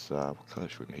let's, what color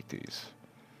should we make these?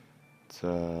 It's,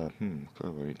 what color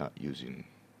are we not using?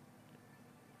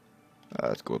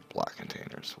 Let's go with black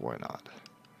containers, why not?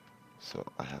 So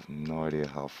I have no idea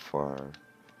how far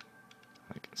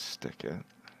I can stick it.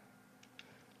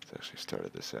 Let's actually start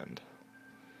at this end.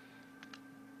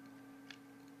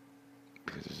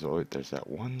 Because there's that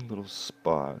one little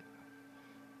spot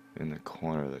in the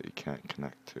corner that you can't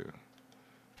connect to.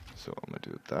 So I'm going to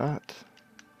do that.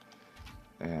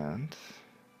 And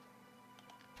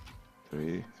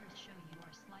 3,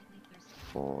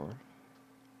 4,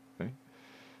 okay.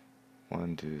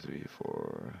 1, 2, 3,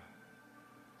 4,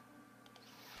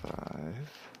 5,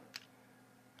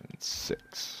 and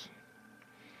 6.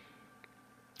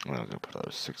 Well, I'm going to put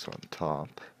another 6 on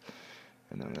top.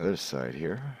 And then on the other side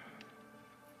here,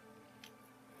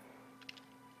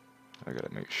 I got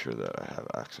to make sure that I have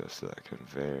access to that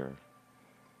conveyor.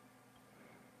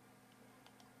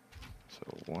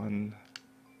 So 1,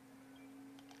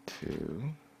 2,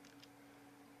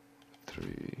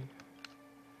 3,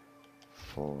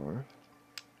 4.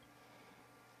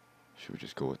 Should we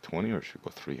just go with 20 or should we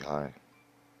go 3 high?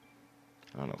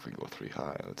 I don't know if we go 3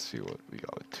 high. Let's see what we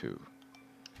got with 2.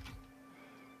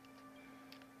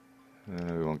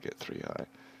 We won't get 3 high.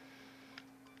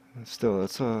 And still,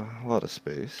 that's a lot of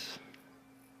space.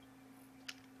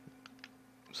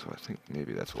 So I think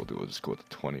maybe that's what we'll do. We'll just go with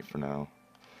the 20 for now.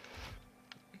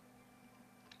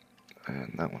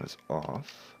 And that one is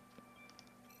off.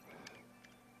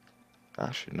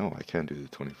 Actually, no, I can't do the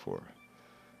 24.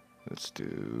 Let's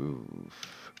do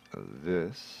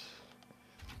this.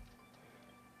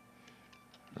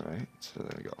 Right, so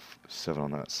then we got 7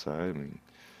 on that side. I mean,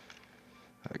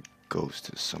 that ghost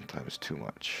is sometimes too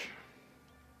much.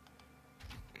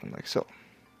 And like so.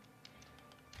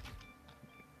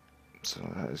 So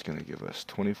that is going to give us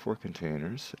 24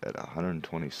 containers at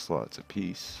 120 slots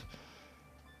apiece.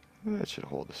 That should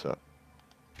hold us up.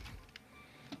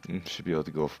 And should be able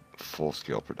to go full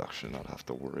scale production, not have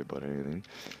to worry about anything.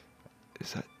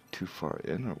 Is that too far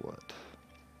in or what?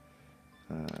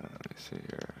 Let me see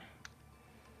here.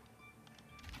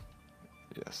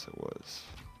 Yes, it was.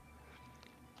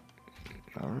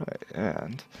 Alright,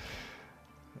 and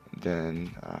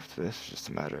then after this, it's just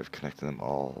a matter of connecting them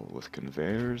all with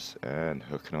conveyors and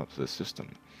hooking up to the system.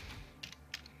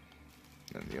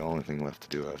 And the only thing left to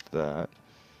do after that,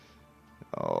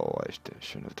 oh, I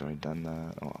shouldn't have already done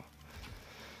that. Oh,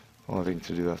 only thing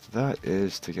to do after that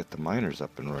is to get the miners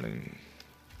up and running.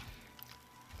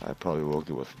 I probably will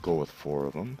go with 4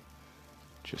 of them,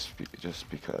 just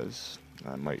because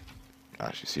I might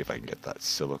actually see if I can get that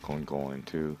silicone going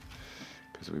too,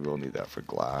 because we will need that for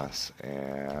glass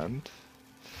and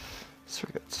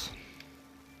circuits.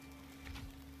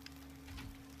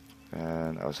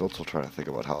 And I was also trying to think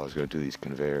about how I was going to do these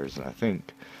conveyors, and I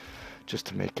think just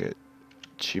to make it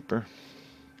cheaper,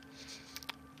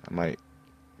 I might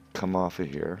come off of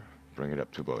here, bring it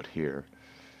up to about here,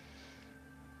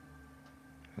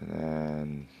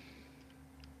 and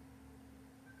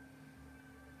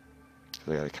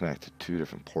then I got to connect to 2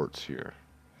 different ports here.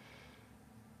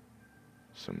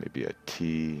 So maybe a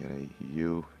T and a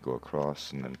U go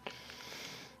across, and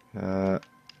then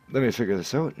let me figure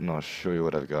this out, and I'll show you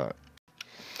what I've got.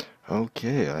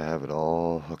 Okay, I have it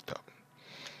all hooked up.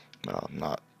 Well,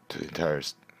 not to the entire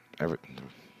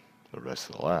the rest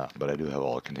of the lab, but I do have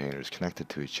all the containers connected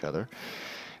to each other.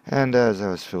 And as I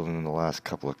was filling in the last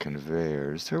couple of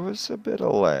conveyors, there was a bit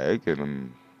of lag, and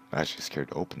I'm actually scared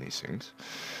to open these things.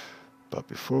 But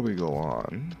before we go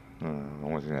on, the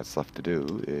only thing that's left to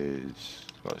do is,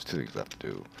 well, there's 2 things left to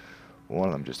do. One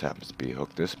of them just happens to be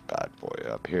hook this bad boy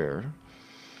up here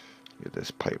Get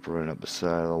this pipe running up the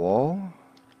side of the wall.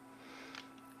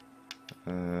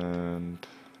 And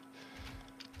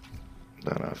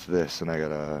then after this, then I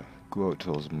gotta go out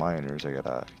to those miners. I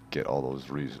gotta get all those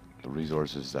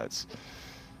resources that's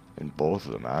in both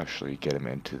of them, actually get them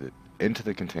into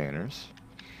the containers.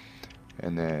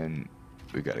 And then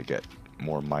we gotta get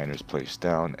more miners placed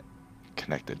down,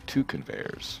 connected to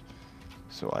conveyors.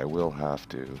 So I will have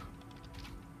to,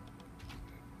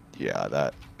 yeah,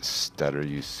 that stutter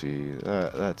you see,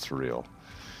 that's real.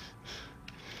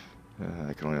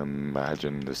 I can only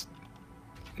imagine this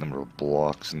number of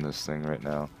blocks in this thing right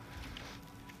now.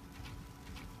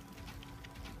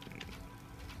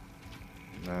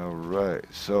 Alright,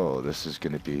 so this is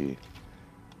going to be,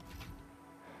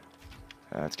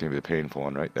 that's going to be the painful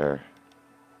one right there.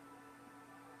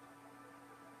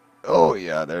 Oh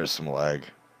yeah, there's some lag.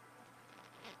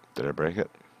 Did I break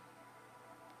it?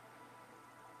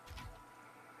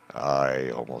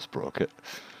 I almost broke it.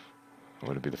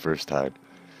 Wouldn't be the first time.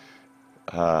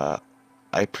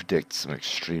 I predict some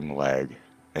extreme lag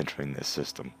entering this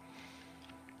system.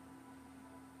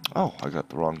 Oh, I got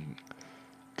the wrong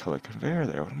color conveyor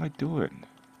there. What am I doing?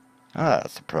 Ah,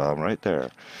 that's the problem right there.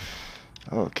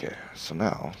 Okay, so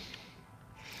now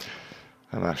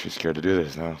I'm actually scared to do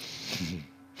this now.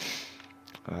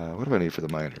 What do I need for the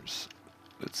miners?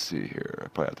 Let's see here. I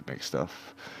probably have to make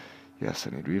stuff. Yes,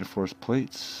 I need reinforced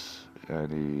plates. I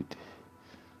need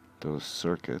those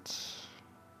circuits.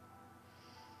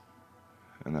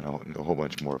 And then I'll need a whole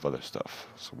bunch more of other stuff.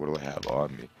 So what do I have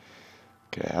on me?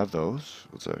 Okay, I have those.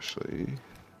 Let's actually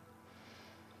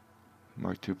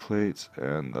Mark II plates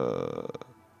and the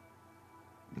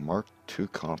Mark II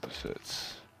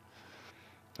composites.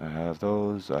 I have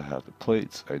those. I have the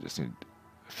plates. I just need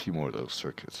a few more of those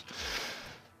circuits.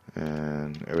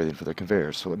 And everything for the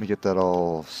conveyor. So let me get that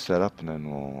all set up, and then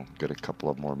we'll get a couple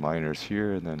of more miners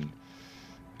here, and then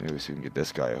maybe we can get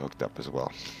this guy hooked up as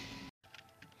well.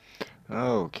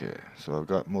 Okay, so I've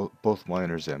got both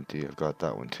miners empty. I've got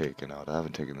that one taken out. I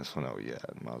haven't taken this one out yet.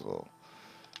 Might as well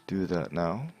do that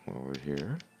now while we're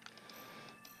here.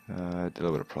 I did a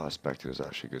little bit of prospecting. There's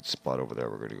actually a good spot over there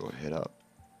we're going to go hit up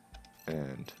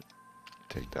and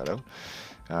take that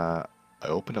out. I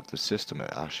opened up the system.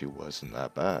 It actually wasn't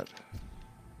that bad.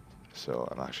 So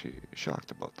I'm actually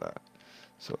shocked about that.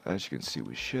 So as you can see,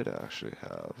 we should actually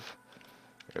have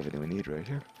everything we need right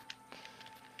here.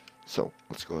 So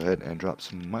let's go ahead and drop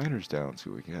some miners down, see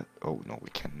what we can get. Oh no,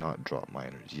 we cannot drop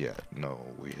miners yet. No,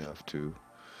 we have to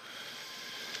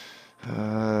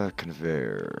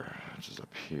conveyor, which is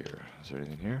up here. Is there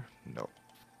anything here? No.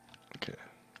 Okay.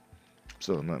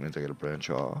 So that means I gotta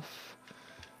branch off.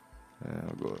 And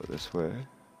I'll go this way.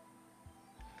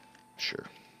 Sure.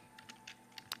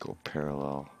 Go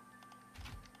parallel.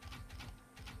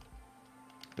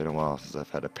 Been a while since I've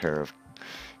had a pair of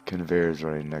conveyors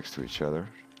running next to each other.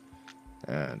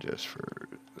 And just for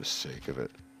the sake of it,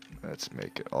 let's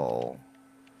make it all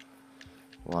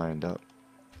lined up.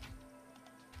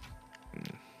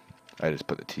 I just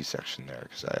put the T section there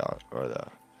because or the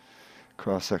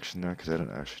cross section there because I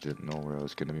didn't know where I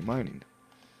was going to be mining.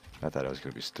 I thought I was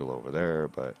going to be still over there,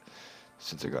 but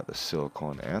since I got the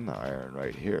silicone and the iron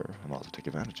right here, I'm also take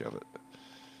advantage of it.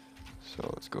 So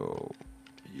let's go,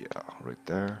 yeah, right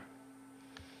there.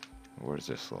 Where does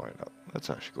this line up? Let's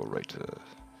actually go right to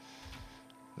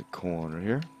the corner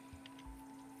here.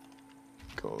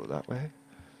 Go that way.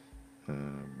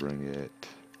 Bring it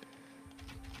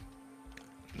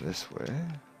this way.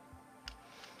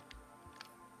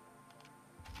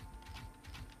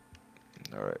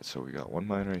 Alright, so we got one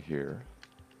miner here.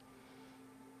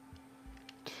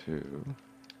 Two.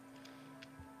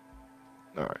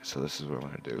 Alright, so this is what I'm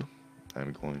going to do.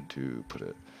 I'm going to put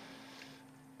it...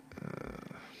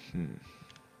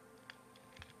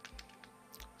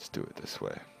 Let's do it this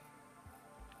way.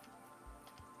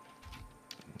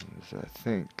 I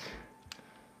think...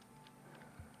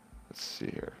 Let's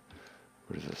see here.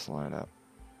 Where does this line up?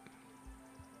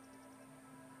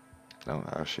 No,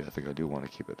 actually, I think I do want to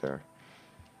keep it there.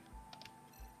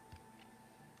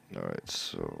 Alright,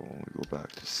 so we go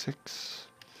back to 6.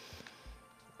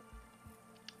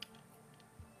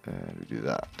 And we do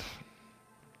that.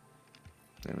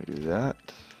 Then we do that.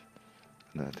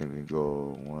 And I think we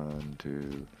go 1,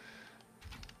 2,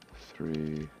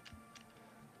 3.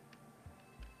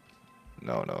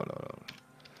 No.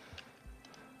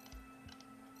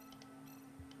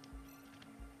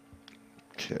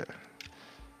 Okay.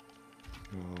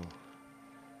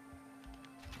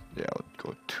 Yeah, I'll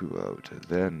go 2 out.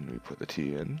 Then we put the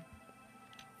T in.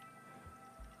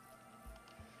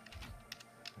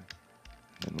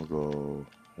 Then we'll go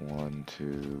 1,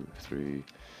 2, 3.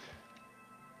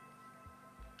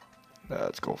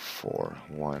 Let's go 4.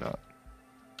 Why not?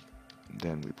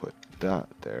 Then we put that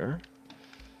there.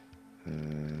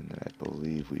 And I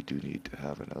believe we do need to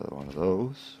have another one of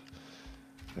those.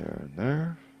 There and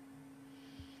there.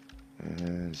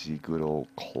 And the good old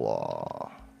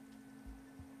claw.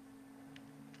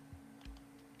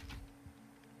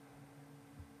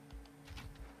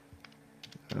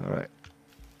 Alright.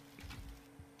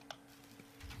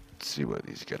 Let's see what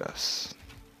these get us.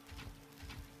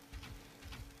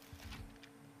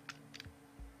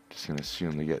 Just gonna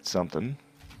assume they get something.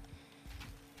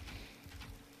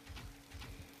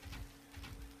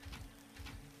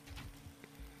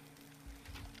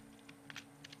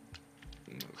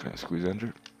 Can I squeeze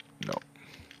under? No.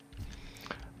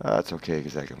 That's okay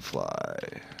because I can fly.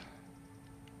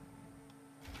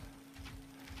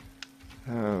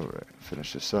 Alright,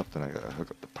 finish this up, then I gotta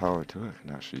hook up the power to it. I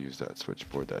can actually use that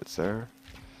switchboard that's there.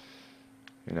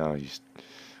 You know, when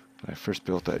I first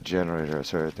built that generator, I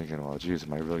started thinking, well, geez,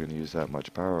 am I really gonna use that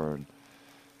much power? And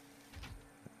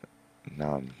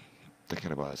now I'm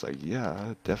thinking about it, it's like,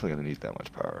 yeah, definitely gonna need that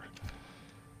much power.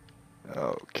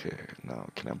 Okay, now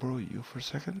can I borrow you for a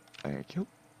second? Thank you.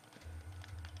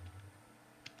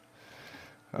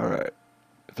 Alright,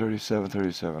 37,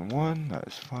 37, 1, that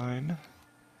is fine.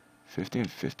 50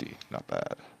 and 50, not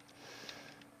bad.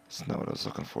 That's not what I was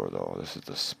looking for though. This is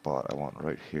the spot I want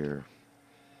right here.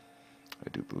 I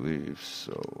do believe,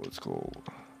 so let's go.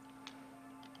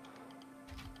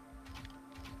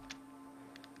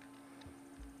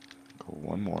 Go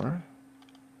one more.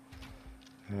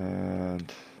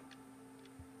 And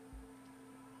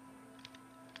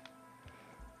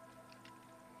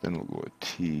then we'll go with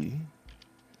T.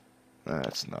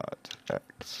 That's not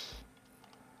X.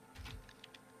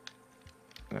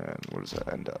 And where does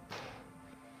that end up?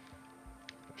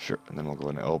 Sure, and then we'll go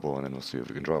an elbow, and then we'll see if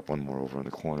we can drop one more over in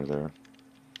the corner there.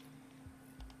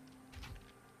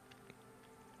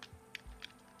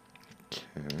 Okay,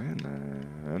 and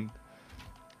then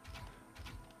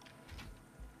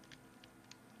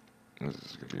this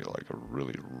is going to be like a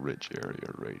really rich area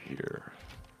right here.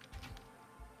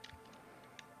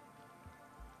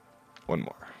 One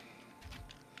more.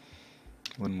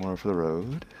 One more for the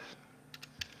road.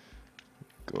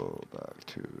 Go back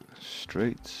to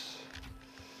straights.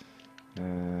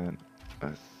 And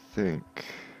I think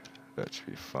that should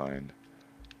be fine.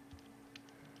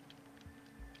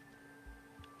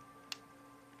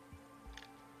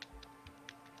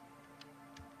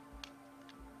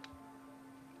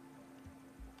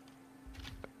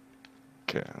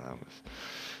 Okay, that was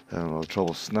having a little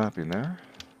trouble snapping there.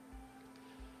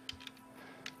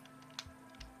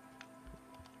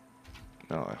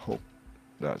 Now I hope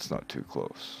that's not too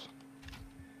close.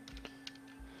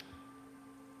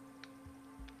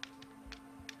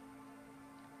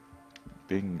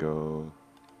 Bingo.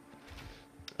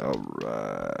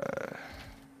 Alright.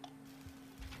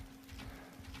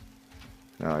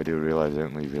 Now I do realize I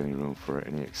didn't leave any room for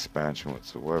any expansion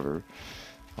whatsoever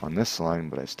on this line,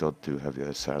 but I still do have the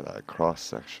other side of that cross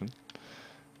section.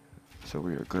 So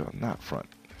we are good on that front.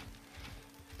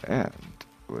 And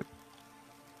with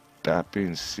that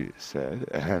being said,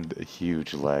 and a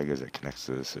huge lag as it connects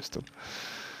to the system.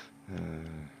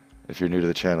 If you're new to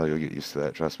the channel, you'll get used to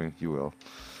that. Trust me, you will.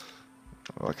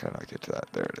 Why can't I get to that?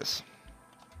 There it is.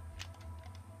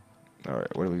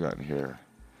 Alright, what do we got in here?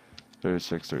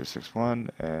 36, 36, 1,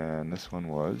 and this one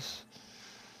was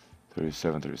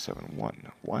 37, 37,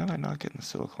 1. Why am I not getting the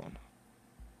silicone?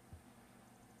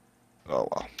 Oh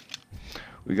well.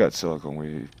 We got silicone.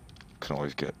 We can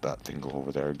always get that thing go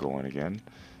over there going again.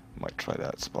 Might try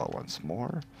that spot once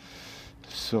more.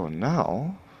 So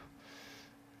now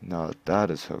that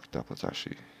that is hooked up, let's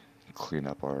actually clean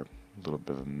up our little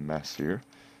bit of a mess here,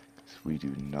 because we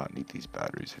do not need these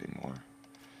batteries anymore.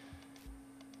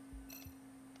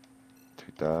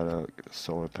 Take that out, get the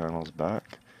solar panels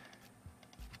back.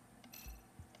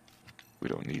 We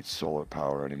don't need solar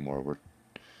power anymore. We're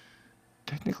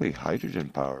technically hydrogen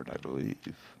powered, I believe.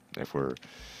 If we're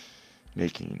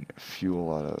making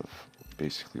fuel out of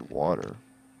basically water,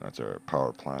 that's our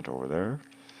power plant over there,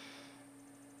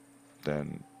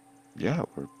 then yeah,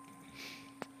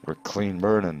 we're clean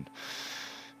burning.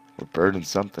 We're burning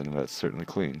something that's certainly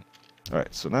clean.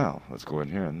 Alright, so now let's go in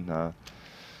here and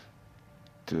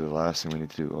do the last thing we need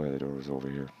to do. Oh yeah, the door was over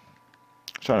here.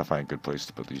 I'm trying to find a good place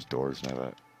to put these doors, and I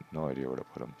have no idea where to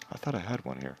put them. I thought I had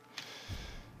one here.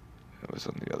 It was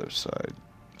on the other side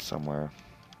somewhere.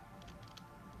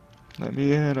 Let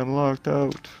me in, I'm locked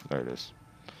out. There it is.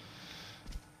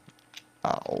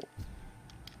 Ow.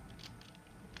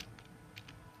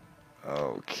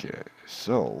 Okay,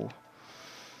 so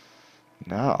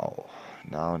now.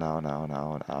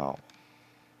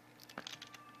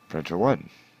 Printer 1.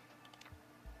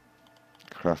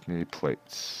 Craft me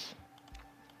plates.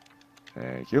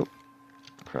 Thank you.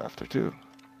 Crafter 2.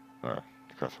 Or,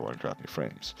 crafter 1, craft me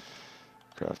frames.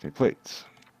 Craft me plates.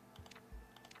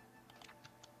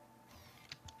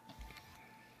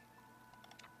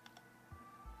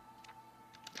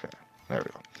 Okay, there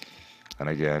we go. And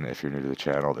again, if you're new to the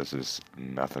channel, this is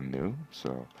nothing new,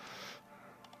 so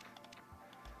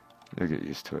you'll get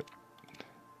used to it.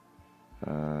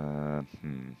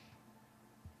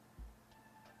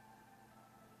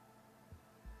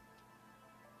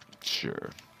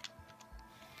 Sure.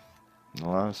 And the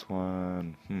last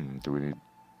one, do we need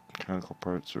mechanical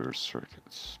parts or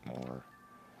circuits more?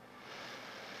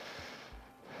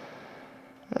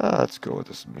 Let's go with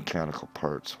this mechanical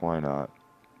parts, why not?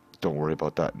 Don't worry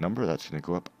about that number, that's going to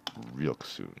go up real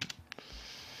soon.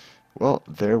 Well,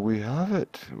 there we have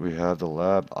it. We have the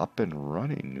lab up and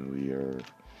running. We are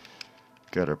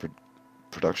got our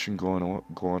production going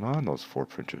on. Those 4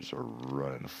 printers are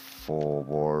running full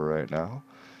bore right now.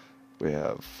 We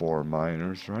have 4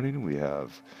 miners running. We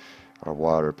have our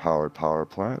water-powered power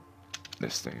plant.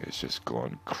 This thing is just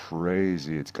going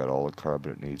crazy. It's got all the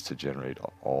carbon it needs to generate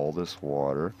all this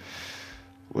water,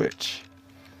 which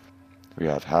we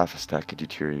have half a stack of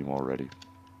deuterium already.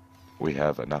 We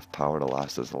have enough power to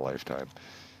last us a lifetime.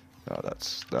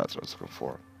 That's what I was looking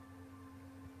for.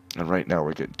 And right now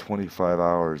we're getting 25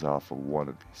 hours off of one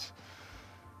of these.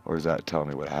 Or does that tell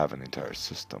me what I have in the entire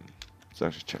system? Let's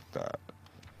actually check that.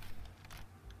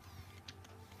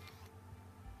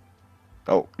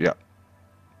 Oh, yeah.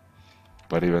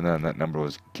 But even then, that number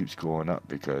keeps going up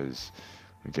because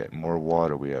we get more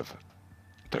water.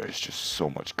 There's just so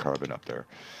much carbon up there.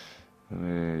 Let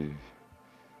me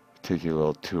take you a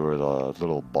little tour of the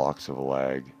little box of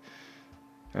lag.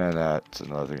 And that's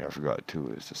another thing I forgot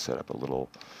too, is to set up a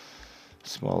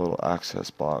small little access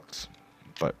box.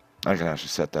 But I can actually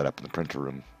set that up in the printer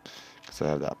room because I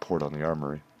have that port on the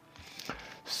armory.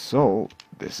 So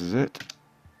this is it.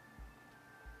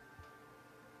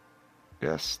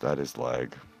 Yes, that is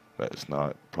lag. That is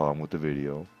not a problem with the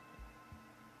video.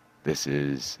 This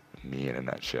is me in a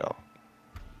nutshell.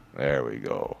 There we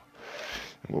go.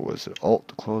 What was it? Alt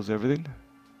to close everything.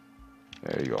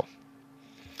 There you go.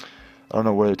 I don't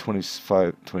know where the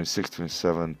 25, 26,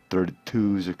 27,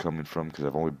 32s are coming from because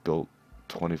I've only built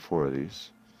 24 of these.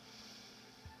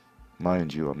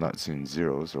 Mind you, I'm not seeing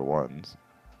zeros or ones.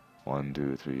 1,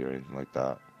 2, 3 or anything like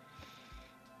that.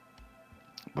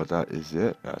 But that is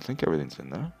it. I think everything's in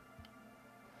there.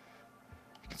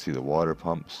 You can see the water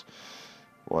pumps.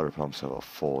 Water pumps have a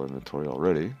full inventory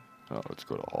already. Oh, let's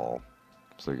go to all.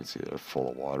 So you can see they're full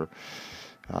of water.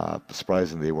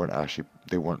 Surprisingly, they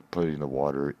weren't putting the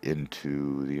water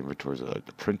into the inventories of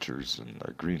the printers and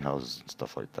the greenhouses and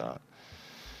stuff like that.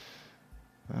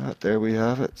 There we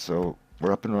have it. So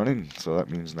we're up and running. So that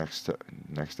means next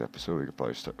episode we could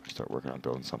probably start working on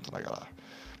building something. I gotta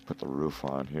put the roof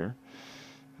on here.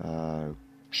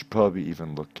 Should probably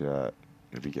even look at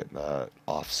maybe getting that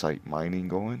off-site mining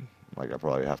going. Like I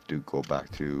probably have to go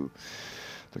back to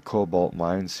the cobalt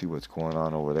mine, see what's going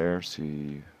on over there,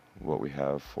 see what we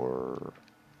have for,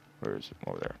 where is it,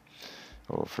 over there,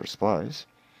 for supplies.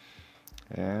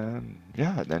 And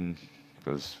yeah, then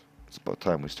because it's about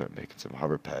time we start making some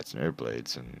hover pads and air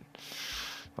blades and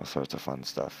all sorts of fun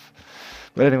stuff.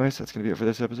 But anyways, that's going to be it for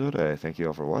this episode. I thank you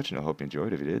all for watching. I hope you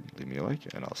enjoyed. If you did, leave me a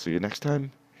like, and I'll see you next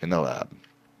time in the lab.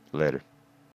 Later.